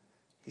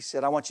 He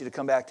said, I want you to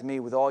come back to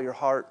me with all your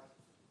heart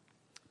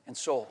and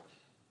soul.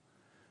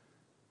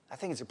 I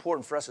think it's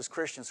important for us as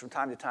Christians from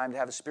time to time to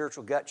have a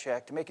spiritual gut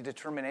check, to make a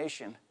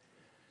determination.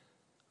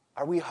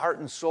 Are we heart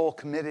and soul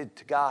committed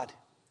to God?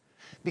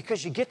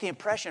 Because you get the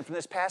impression from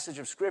this passage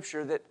of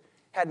Scripture that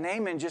had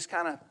Naaman just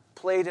kind of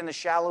played in the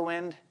shallow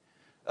end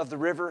of the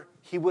river,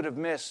 he would have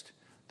missed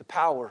the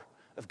power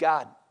of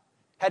God.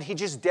 Had he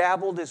just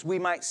dabbled, as we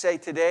might say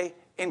today,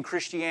 in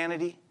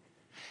Christianity,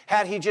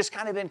 had he just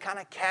kind of been kind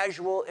of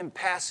casual and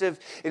passive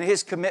in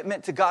his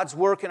commitment to God's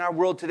work in our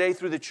world today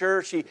through the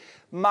church, he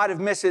might have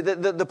missed it.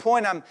 The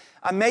point I'm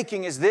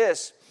making is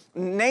this.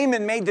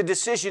 Naaman made the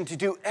decision to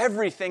do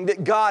everything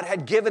that God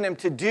had given him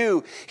to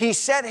do. He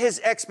set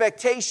his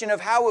expectation of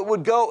how it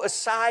would go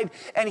aside,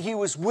 and he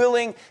was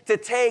willing to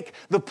take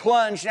the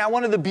plunge. Now,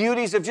 one of the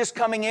beauties of just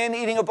coming in,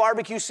 eating a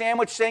barbecue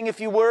sandwich, saying a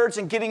few words,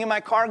 and getting in my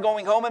car and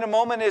going home in a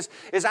moment is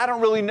I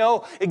don't really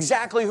know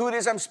exactly who it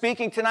is I'm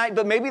speaking tonight,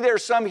 but maybe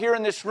there's some here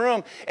in this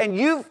room, and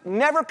you've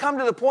never come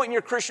to the point in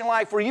your Christian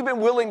life where you've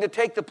been willing to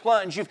take the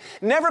plunge. You've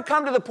never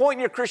come to the point in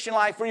your Christian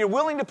life where you're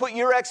willing to put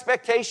your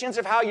expectations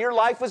of how your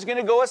life was going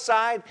to go aside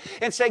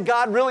and say,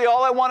 God, really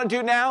all I want to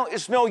do now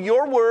is know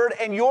your word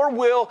and your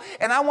will,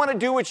 and I want to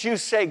do what you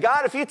say.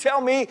 God, if you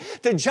tell me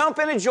to jump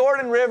in a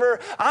Jordan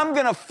River, I'm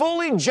going to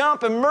fully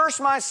jump,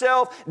 immerse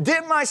myself,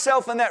 dip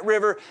myself in that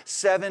river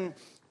 7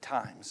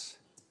 times.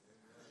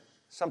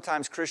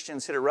 Sometimes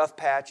Christians hit a rough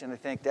patch and they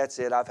think, that's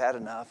it, I've had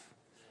enough.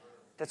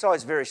 That's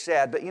always very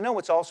sad. But you know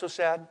what's also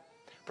sad?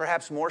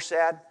 Perhaps more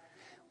sad?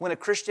 When a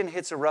Christian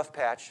hits a rough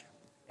patch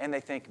and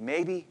they think,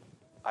 maybe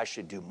I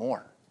should do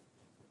more.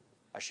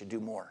 I should do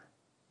more.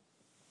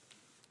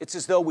 It's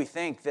as though we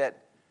think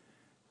that,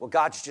 well,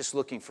 God's just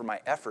looking for my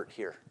effort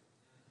here.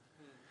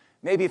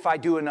 Maybe if I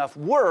do enough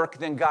work,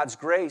 then God's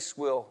grace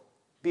will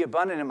be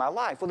abundant in my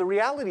life. Well, the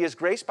reality is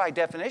grace by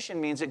definition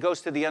means it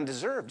goes to the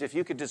undeserved. If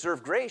you could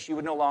deserve grace, you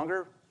would no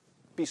longer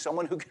be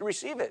someone who could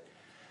receive it.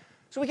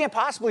 So we can't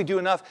possibly do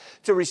enough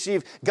to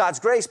receive God's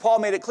grace. Paul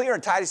made it clear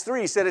in Titus 3.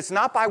 He said, it's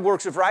not by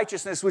works of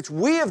righteousness which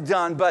we have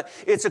done, but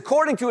it's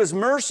according to His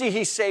mercy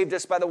He saved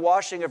us by the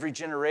washing of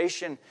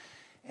regeneration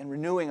and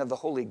renewing of the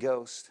Holy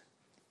Ghost.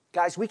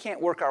 Guys, we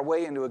can't work our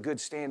way into a good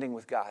standing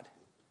with God.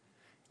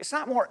 It's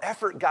not more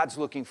effort God's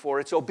looking for,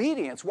 it's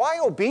obedience. Why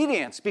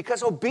obedience?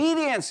 Because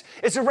obedience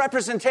is a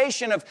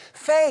representation of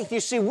faith.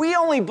 You see, we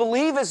only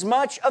believe as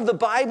much of the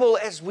Bible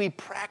as we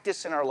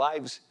practice in our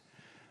lives.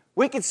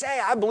 We could say,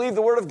 I believe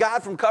the Word of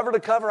God from cover to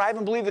cover. I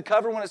haven't believed the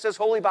cover when it says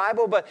Holy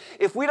Bible, but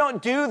if we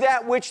don't do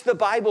that which the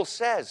Bible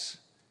says,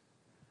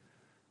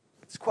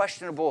 it's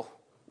questionable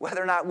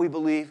whether or not we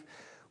believe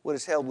what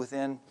is held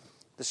within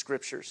the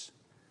Scriptures.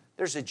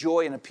 There's a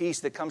joy and a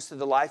peace that comes to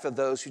the life of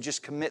those who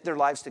just commit their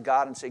lives to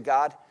God and say,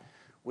 God,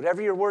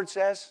 whatever your word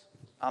says,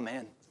 I'm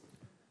in.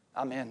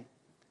 I'm in.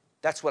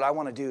 That's what I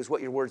want to do, is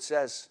what your word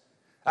says.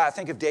 I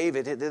think of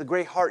David, the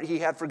great heart he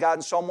had for God.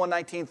 In Psalm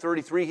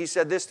 119:33, he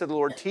said this to the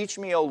Lord, teach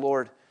me, O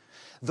Lord,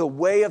 the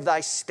way of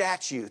thy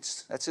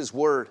statutes. That's his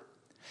word.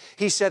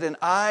 He said, and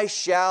I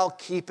shall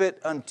keep it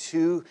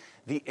unto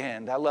the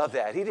end. I love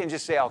that. He didn't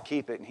just say, I'll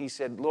keep it. And he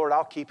said, Lord,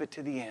 I'll keep it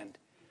to the end.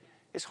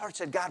 His heart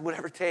said, God,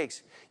 whatever it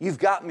takes. You've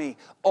got me,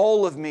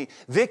 all of me.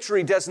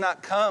 Victory does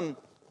not come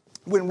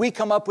when we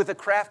come up with a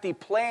crafty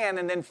plan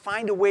and then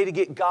find a way to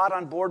get God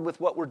on board with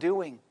what we're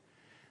doing.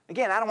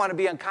 Again, I don't want to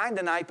be unkind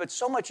tonight, but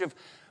so much of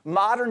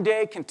Modern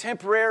day,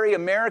 contemporary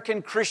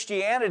American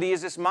Christianity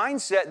is this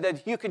mindset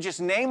that you can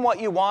just name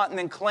what you want and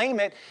then claim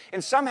it,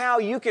 and somehow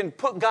you can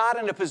put God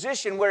in a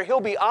position where He'll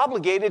be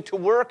obligated to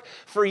work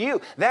for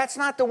you. That's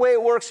not the way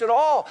it works at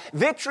all.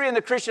 Victory in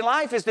the Christian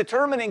life is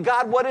determining,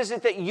 God, what is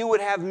it that you would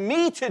have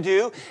me to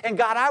do? And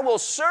God, I will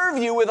serve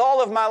you with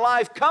all of my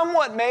life, come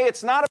what may.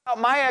 It's not about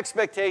my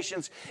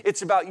expectations.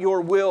 It's about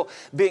your will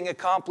being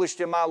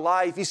accomplished in my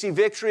life. You see,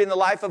 victory in the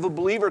life of a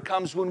believer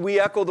comes when we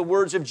echo the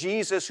words of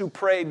Jesus who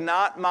prayed,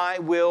 not my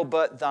will,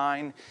 but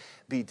thine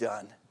be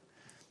done.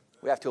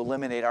 We have to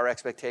eliminate our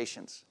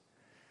expectations.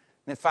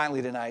 And then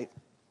finally tonight,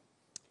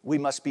 we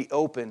must be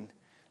open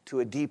to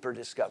a deeper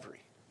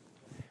discovery.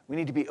 We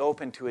need to be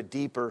open to a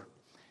deeper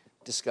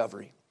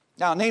discovery.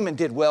 Now, Naaman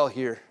did well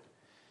here.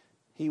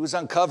 He was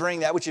uncovering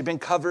that which had been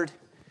covered.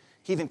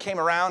 He even came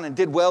around and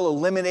did well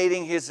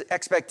eliminating his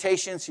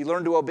expectations. He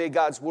learned to obey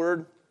God's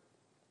word.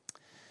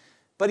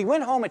 But he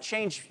went home a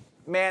changed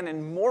man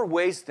in more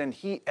ways than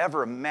he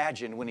ever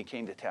imagined when he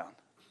came to town.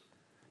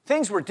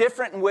 Things were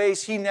different in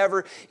ways he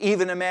never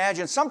even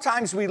imagined.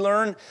 Sometimes we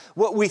learn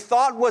what we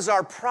thought was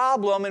our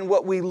problem, and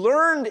what we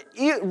learned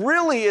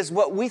really is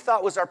what we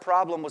thought was our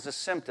problem was a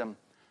symptom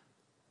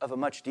of a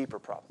much deeper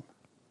problem.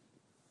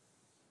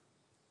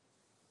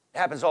 It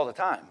happens all the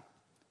time.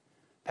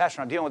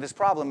 Pastor, I'm dealing with this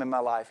problem in my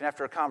life, and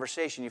after a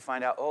conversation you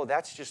find out, oh,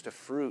 that's just a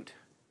fruit.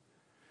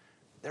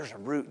 There's a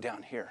root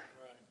down here.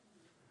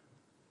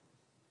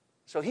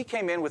 So he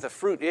came in with a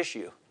fruit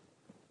issue.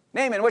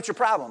 Naaman, what's your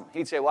problem?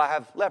 He'd say, well, I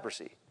have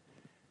leprosy.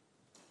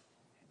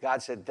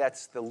 God said,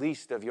 that's the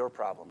least of your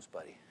problems,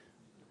 buddy.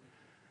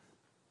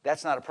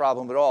 That's not a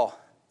problem at all.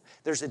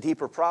 There's a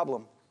deeper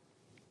problem.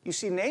 You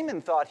see,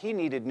 Naaman thought he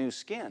needed new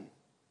skin.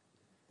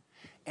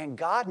 And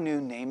God knew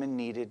Naaman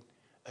needed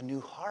a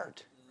new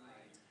heart.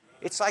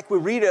 It's like we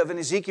read of in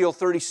Ezekiel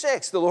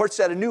 36. The Lord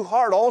said, a new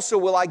heart also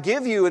will I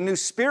give you, a new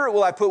spirit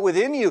will I put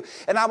within you,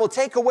 and I will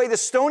take away the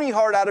stony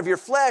heart out of your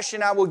flesh,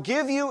 and I will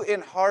give you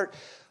an heart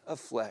of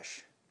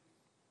flesh.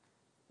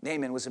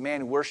 Naaman was a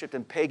man who worshipped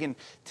in pagan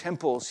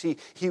temples.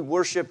 He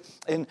worshipped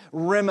in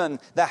Rimmon,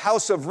 the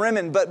house of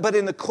Rimmon. But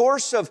in the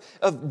course of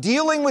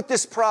dealing with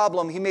this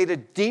problem, he made a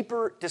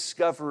deeper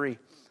discovery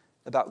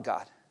about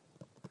God.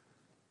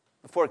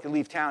 Before he could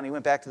leave town, he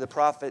went back to the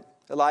prophet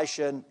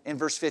Elisha. And in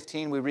verse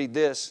 15, we read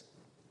this.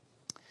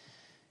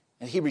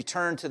 And he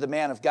returned to the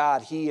man of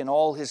God, he and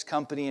all his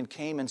company, and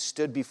came and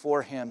stood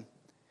before him.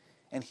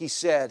 And he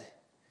said,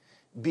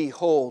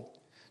 behold.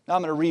 Now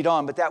I'm going to read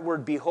on, but that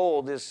word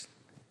behold is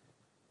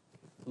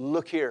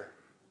look here.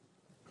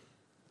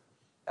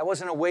 That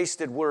wasn't a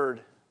wasted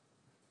word.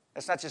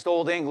 That's not just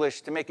old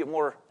English to make it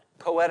more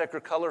poetic or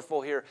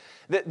colorful here.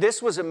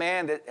 This was a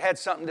man that had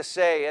something to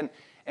say.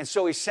 And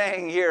so he's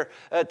saying here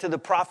to the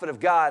prophet of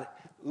God,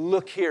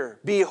 look here,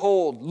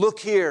 behold, look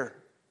here.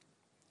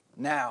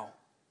 Now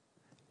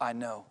I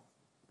know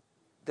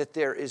that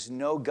there is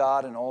no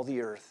God in all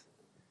the earth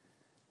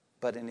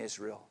but in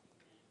Israel.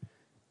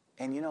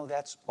 And you know,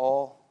 that's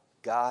all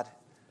God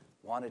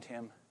wanted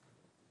him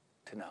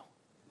to know.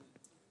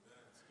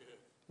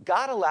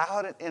 God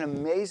allowed an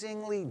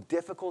amazingly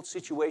difficult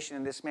situation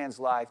in this man's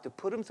life to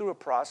put him through a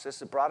process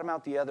that brought him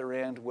out the other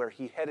end where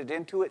he headed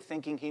into it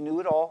thinking he knew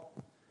it all.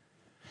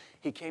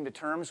 He came to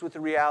terms with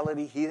the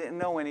reality he didn't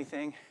know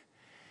anything.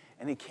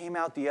 And he came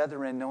out the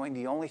other end knowing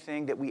the only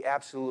thing that we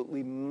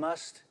absolutely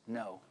must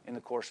know in the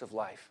course of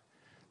life,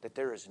 that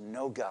there is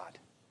no God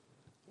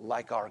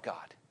like our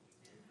God.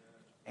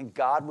 And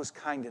God was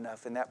kind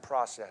enough in that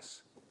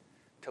process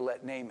to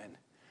let Naaman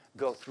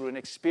go through an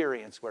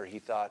experience where he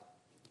thought,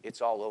 it's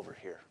all over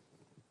here.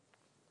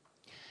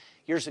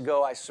 Years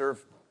ago, I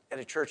served at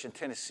a church in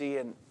Tennessee,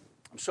 and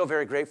I'm so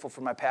very grateful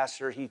for my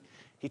pastor. He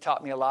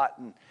taught me a lot,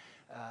 and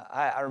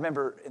I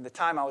remember in the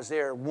time I was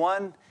there,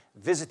 one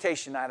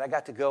visitation night, I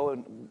got to go,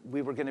 and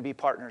we were going to be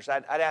partners.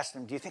 I'd asked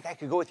him, do you think I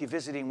could go with you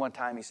visiting one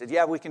time? He said,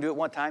 yeah, we can do it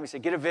one time. He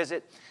said, get a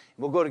visit.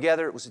 We'll go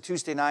together. It was a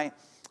Tuesday night,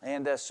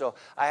 and so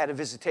I had a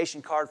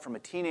visitation card from a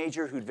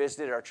teenager who'd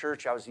visited our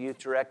church. I was the youth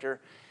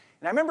director.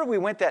 And I remember we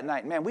went that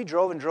night. Man, we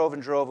drove and drove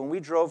and drove. And we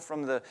drove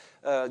from the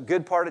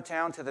good part of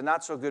town to the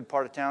not so good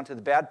part of town to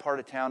the bad part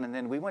of town. And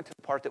then we went to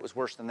the part that was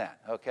worse than that,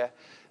 okay?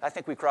 I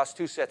think we crossed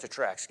 2 sets of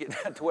tracks getting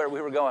to where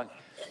we were going.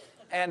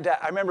 And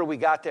I remember we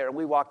got there and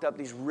we walked up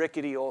these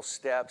rickety old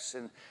steps.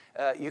 And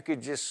you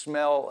could just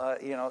smell,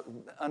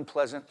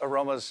 unpleasant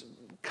aromas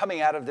coming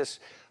out of this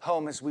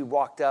home as we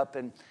walked up.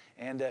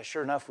 And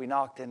sure enough, we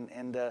knocked.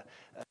 And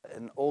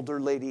an older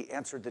lady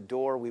answered the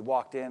door. We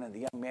walked in. And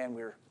the young man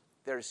we were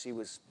there to see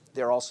was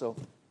there also.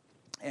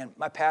 And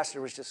my pastor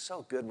was just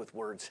so good with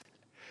words.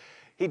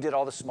 He did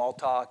all the small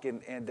talk,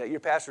 and your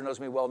pastor knows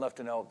me well enough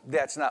to know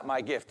that's not my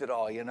gift at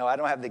all. You know, I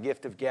don't have the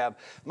gift of gab.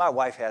 My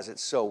wife has it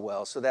so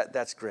well, so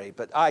that's great,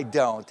 but I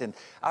don't. And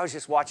I was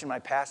just watching my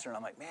pastor, and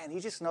I'm like, man, he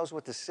just knows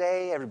what to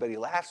say. Everybody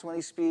laughs when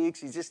he speaks.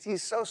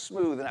 He's so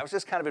smooth, and I was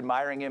just kind of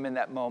admiring him in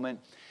that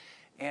moment.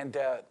 And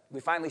we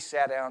finally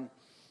sat down,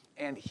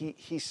 and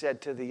he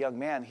said to the young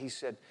man, he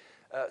said,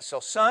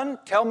 so son,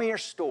 tell me your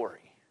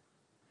story.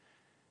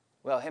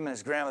 Well, him and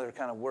his grandmother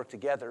kind of worked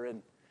together,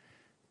 and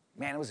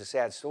Man, it was a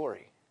sad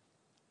story.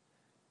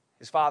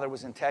 His father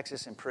was in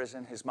Texas in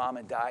prison. His mom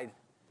had died.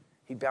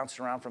 He bounced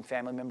around from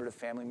family member to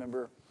family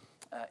member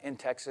in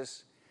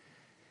Texas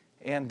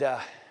and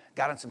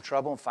got in some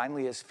trouble. And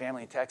finally, his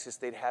family in Texas,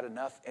 they'd had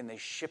enough, and they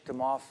shipped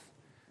him off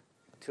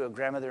to a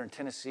grandmother in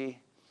Tennessee.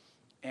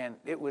 And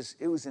it was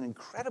an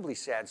incredibly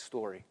sad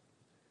story.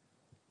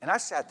 And I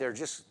sat there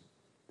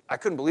I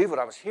couldn't believe what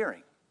I was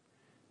hearing.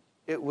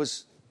 It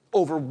was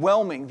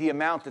overwhelming, the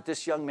amount that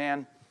this young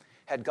man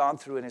had gone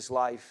through in his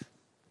life.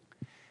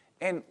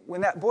 And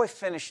when that boy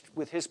finished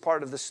with his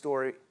part of the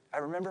story, I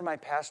remember my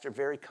pastor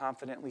very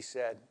confidently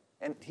said,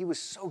 and he was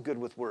so good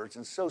with words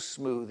and so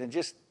smooth and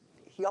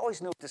he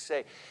always knew what to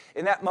say.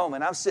 In that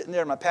moment, I'm sitting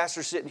there, my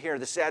pastor's sitting here,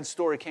 the sad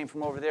story came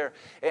from over there,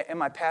 and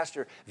my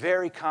pastor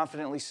very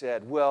confidently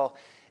said, well,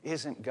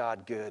 isn't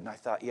God good? And I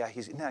thought, yeah,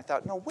 and then I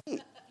thought, no,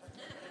 wait.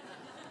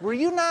 Were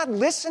you not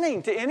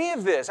listening to any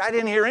of this? I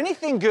didn't hear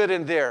anything good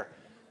in there.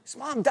 His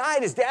mom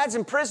died. His dad's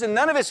in prison.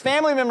 None of his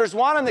family members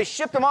want him. They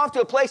shipped him off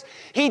to a place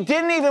he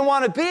didn't even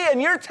want to be.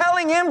 And you're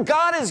telling him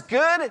God is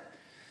good?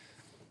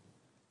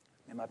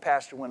 And my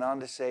pastor went on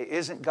to say,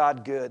 isn't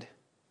God good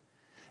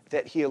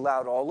that he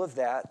allowed all of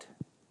that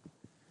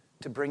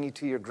to bring you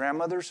to your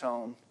grandmother's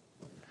home,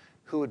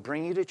 who would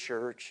bring you to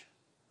church,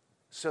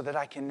 so that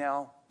I can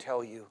now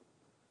tell you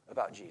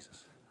about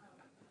Jesus?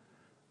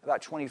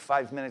 About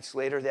 25 minutes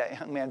later, that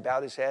young man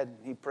bowed his head.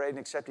 He prayed and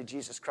accepted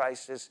Jesus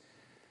Christ as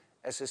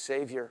his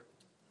Savior.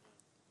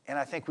 And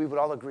I think we would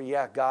all agree,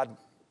 yeah, God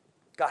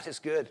is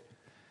good.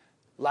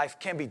 Life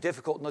can be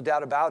difficult, no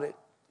doubt about it,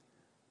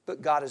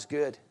 but God is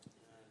good.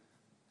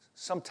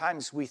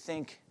 Sometimes we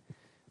think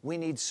we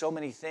need so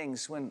many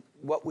things when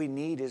what we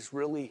need is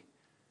really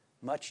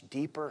much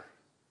deeper.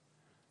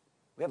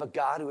 We have a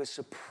God who is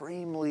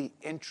supremely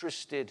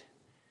interested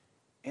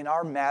in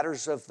our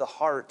matters of the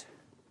heart.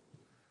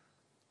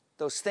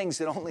 Those things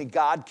that only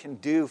God can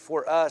do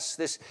for us.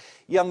 This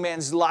young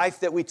man's life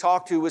that we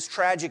talked to was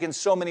tragic in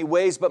so many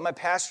ways, but my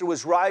pastor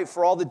was right.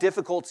 For all the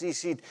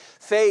difficulties he'd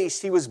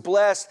faced, he was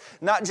blessed,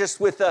 not just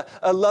with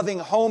a loving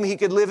home he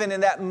could live in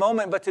that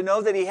moment, but to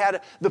know that he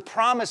had the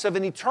promise of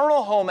an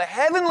eternal home, a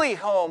heavenly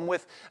home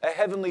with a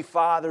heavenly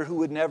Father who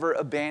would never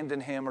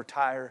abandon him or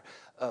tire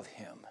of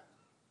him.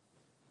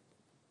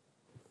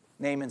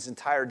 Naaman's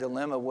entire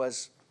dilemma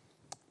was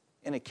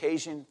an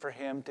occasion for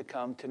him to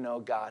come to know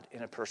God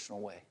in a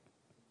personal way.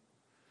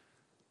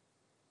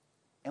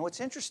 And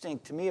what's interesting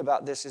to me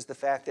about this is the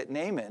fact that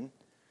Naaman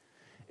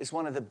is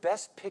one of the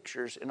best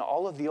pictures in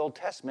all of the Old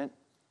Testament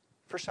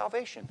for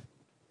salvation.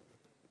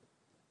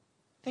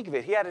 Think of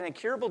it. He had an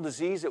incurable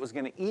disease that was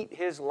going to eat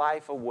his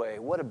life away.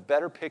 What a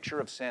better picture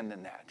of sin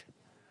than that.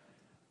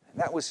 And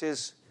that was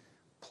his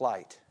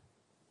plight.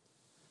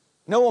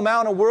 No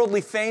amount of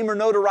worldly fame or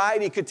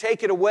notoriety could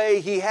take it away.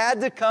 He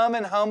had to come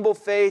in humble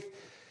faith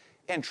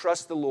and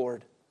trust the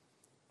Lord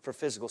for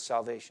physical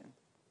salvation.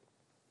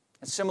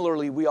 And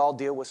similarly, we all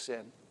deal with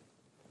sin.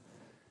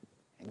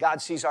 And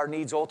God sees our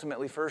needs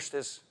ultimately first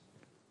as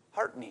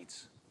heart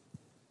needs.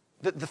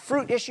 The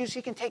fruit issues,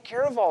 He can take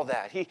care of all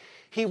that.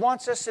 He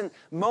wants us in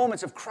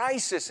moments of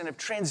crisis and of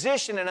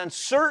transition and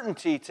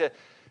uncertainty to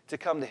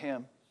come to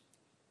Him.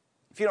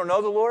 If you don't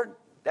know the Lord,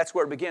 that's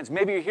where it begins.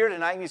 Maybe you're here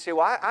tonight and you say,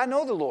 well, I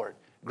know the Lord.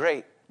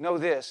 Great. Know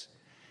this.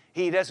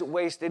 He doesn't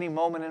waste any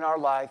moment in our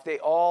life. They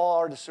all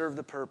are to serve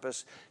the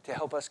purpose to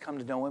help us come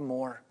to know Him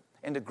more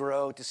and to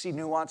grow, to see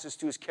nuances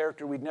to His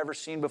character we'd never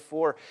seen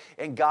before.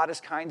 And God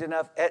is kind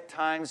enough at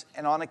times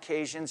and on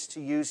occasions to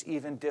use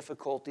even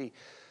difficulty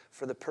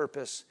for the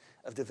purpose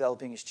of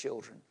developing His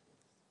children.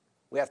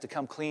 We have to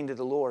come clean to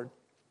the Lord.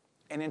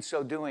 And in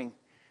so doing,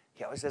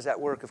 He always does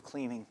that work of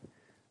cleaning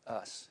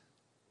us.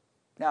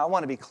 Now, I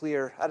want to be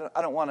clear.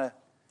 I don't want to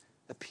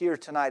appear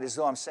tonight as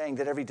though I'm saying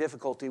that every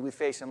difficulty we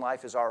face in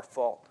life is our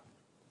fault.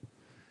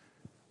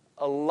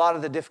 A lot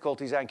of the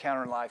difficulties I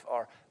encounter in life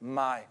are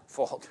my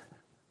fault.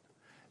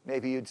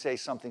 Maybe you'd say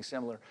something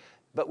similar.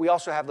 But we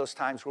also have those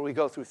times where we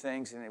go through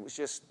things and it was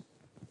just,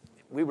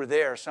 we were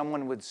there.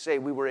 Someone would say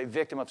we were a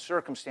victim of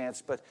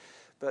circumstance, but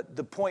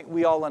the point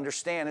we all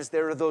understand is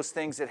there are those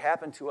things that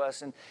happen to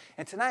us. And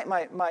tonight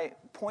my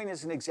point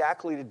isn't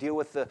exactly to deal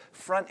with the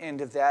front end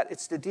of that.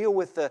 It's to deal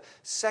with the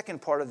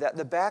second part of that,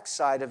 the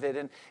backside of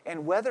it.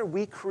 And whether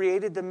we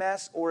created the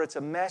mess or it's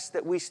a mess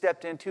that we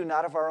stepped into,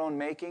 not of our own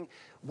making,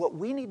 what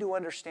we need to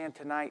understand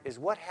tonight is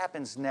what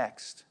happens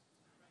next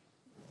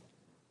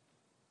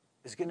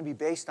is going to be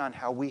based on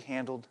how we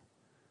handled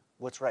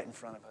what's right in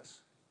front of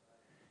us.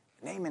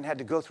 Naaman had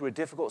to go through a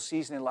difficult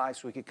season in life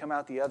so he could come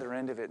out the other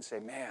end of it and say,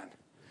 man,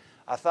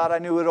 I thought I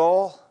knew it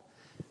all.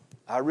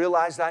 I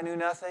realized I knew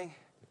nothing.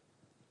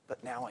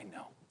 But now I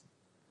know.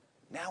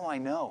 Now I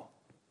know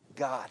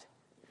God.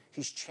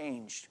 He's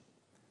changed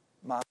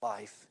my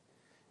life.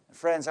 And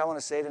friends, I want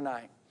to say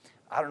tonight,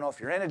 I don't know if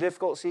you're in a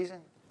difficult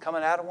season,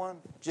 coming out of one,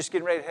 just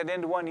getting ready to head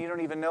into one, you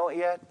don't even know it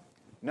yet.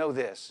 Know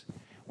this.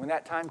 When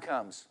that time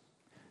comes,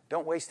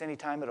 don't waste any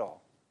time at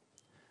all.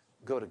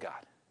 Go to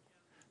God.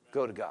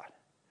 Go to God.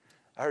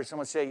 I heard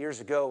someone say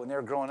years ago when they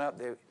were growing up,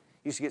 they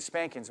used to get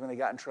spankings when they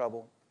got in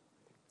trouble.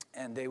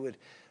 And they would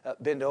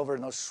bend over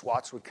and those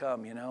swats would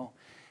come,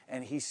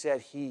 And he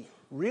said he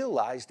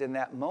realized in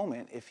that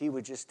moment, if he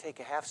would just take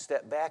a half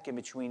step back in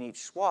between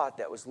each swat,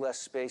 that was less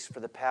space for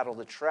the paddle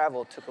to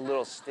travel. It took a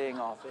little sting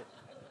off it.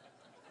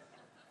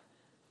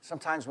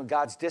 Sometimes when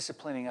God's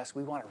disciplining us,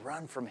 we want to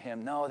run from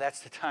him. No, that's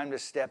the time to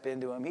step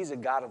into him. He's a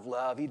God of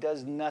love. He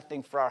does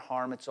nothing for our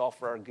harm. It's all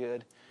for our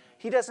good.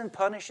 He doesn't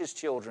punish his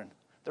children.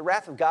 The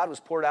wrath of God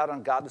was poured out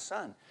on God the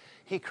Son.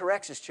 He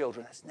corrects his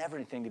children. That's never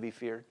anything to be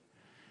feared.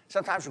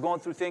 Sometimes we're going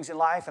through things in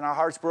life and our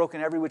heart's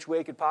broken every which way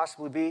it could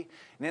possibly be.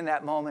 And in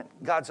that moment,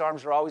 God's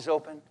arms are always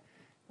open.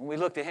 When we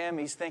look to him,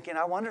 he's thinking,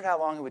 I wondered how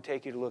long it would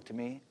take you to look to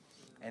me.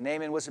 And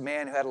Naaman was a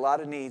man who had a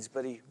lot of needs,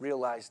 but he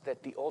realized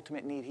that the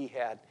ultimate need he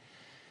had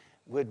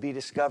would be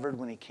discovered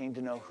when he came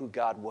to know who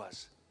God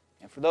was.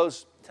 And for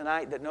those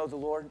tonight that know the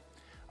Lord,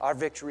 our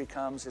victory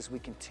comes as we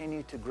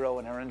continue to grow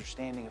in our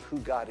understanding of who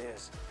God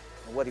is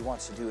and what he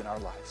wants to do in our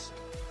lives.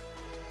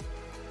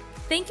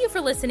 Thank you for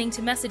listening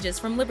to Messages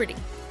from Liberty.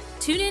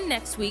 Tune in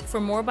next week for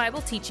more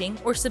Bible teaching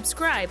or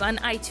subscribe on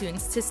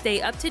iTunes to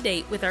stay up to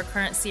date with our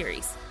current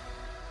series.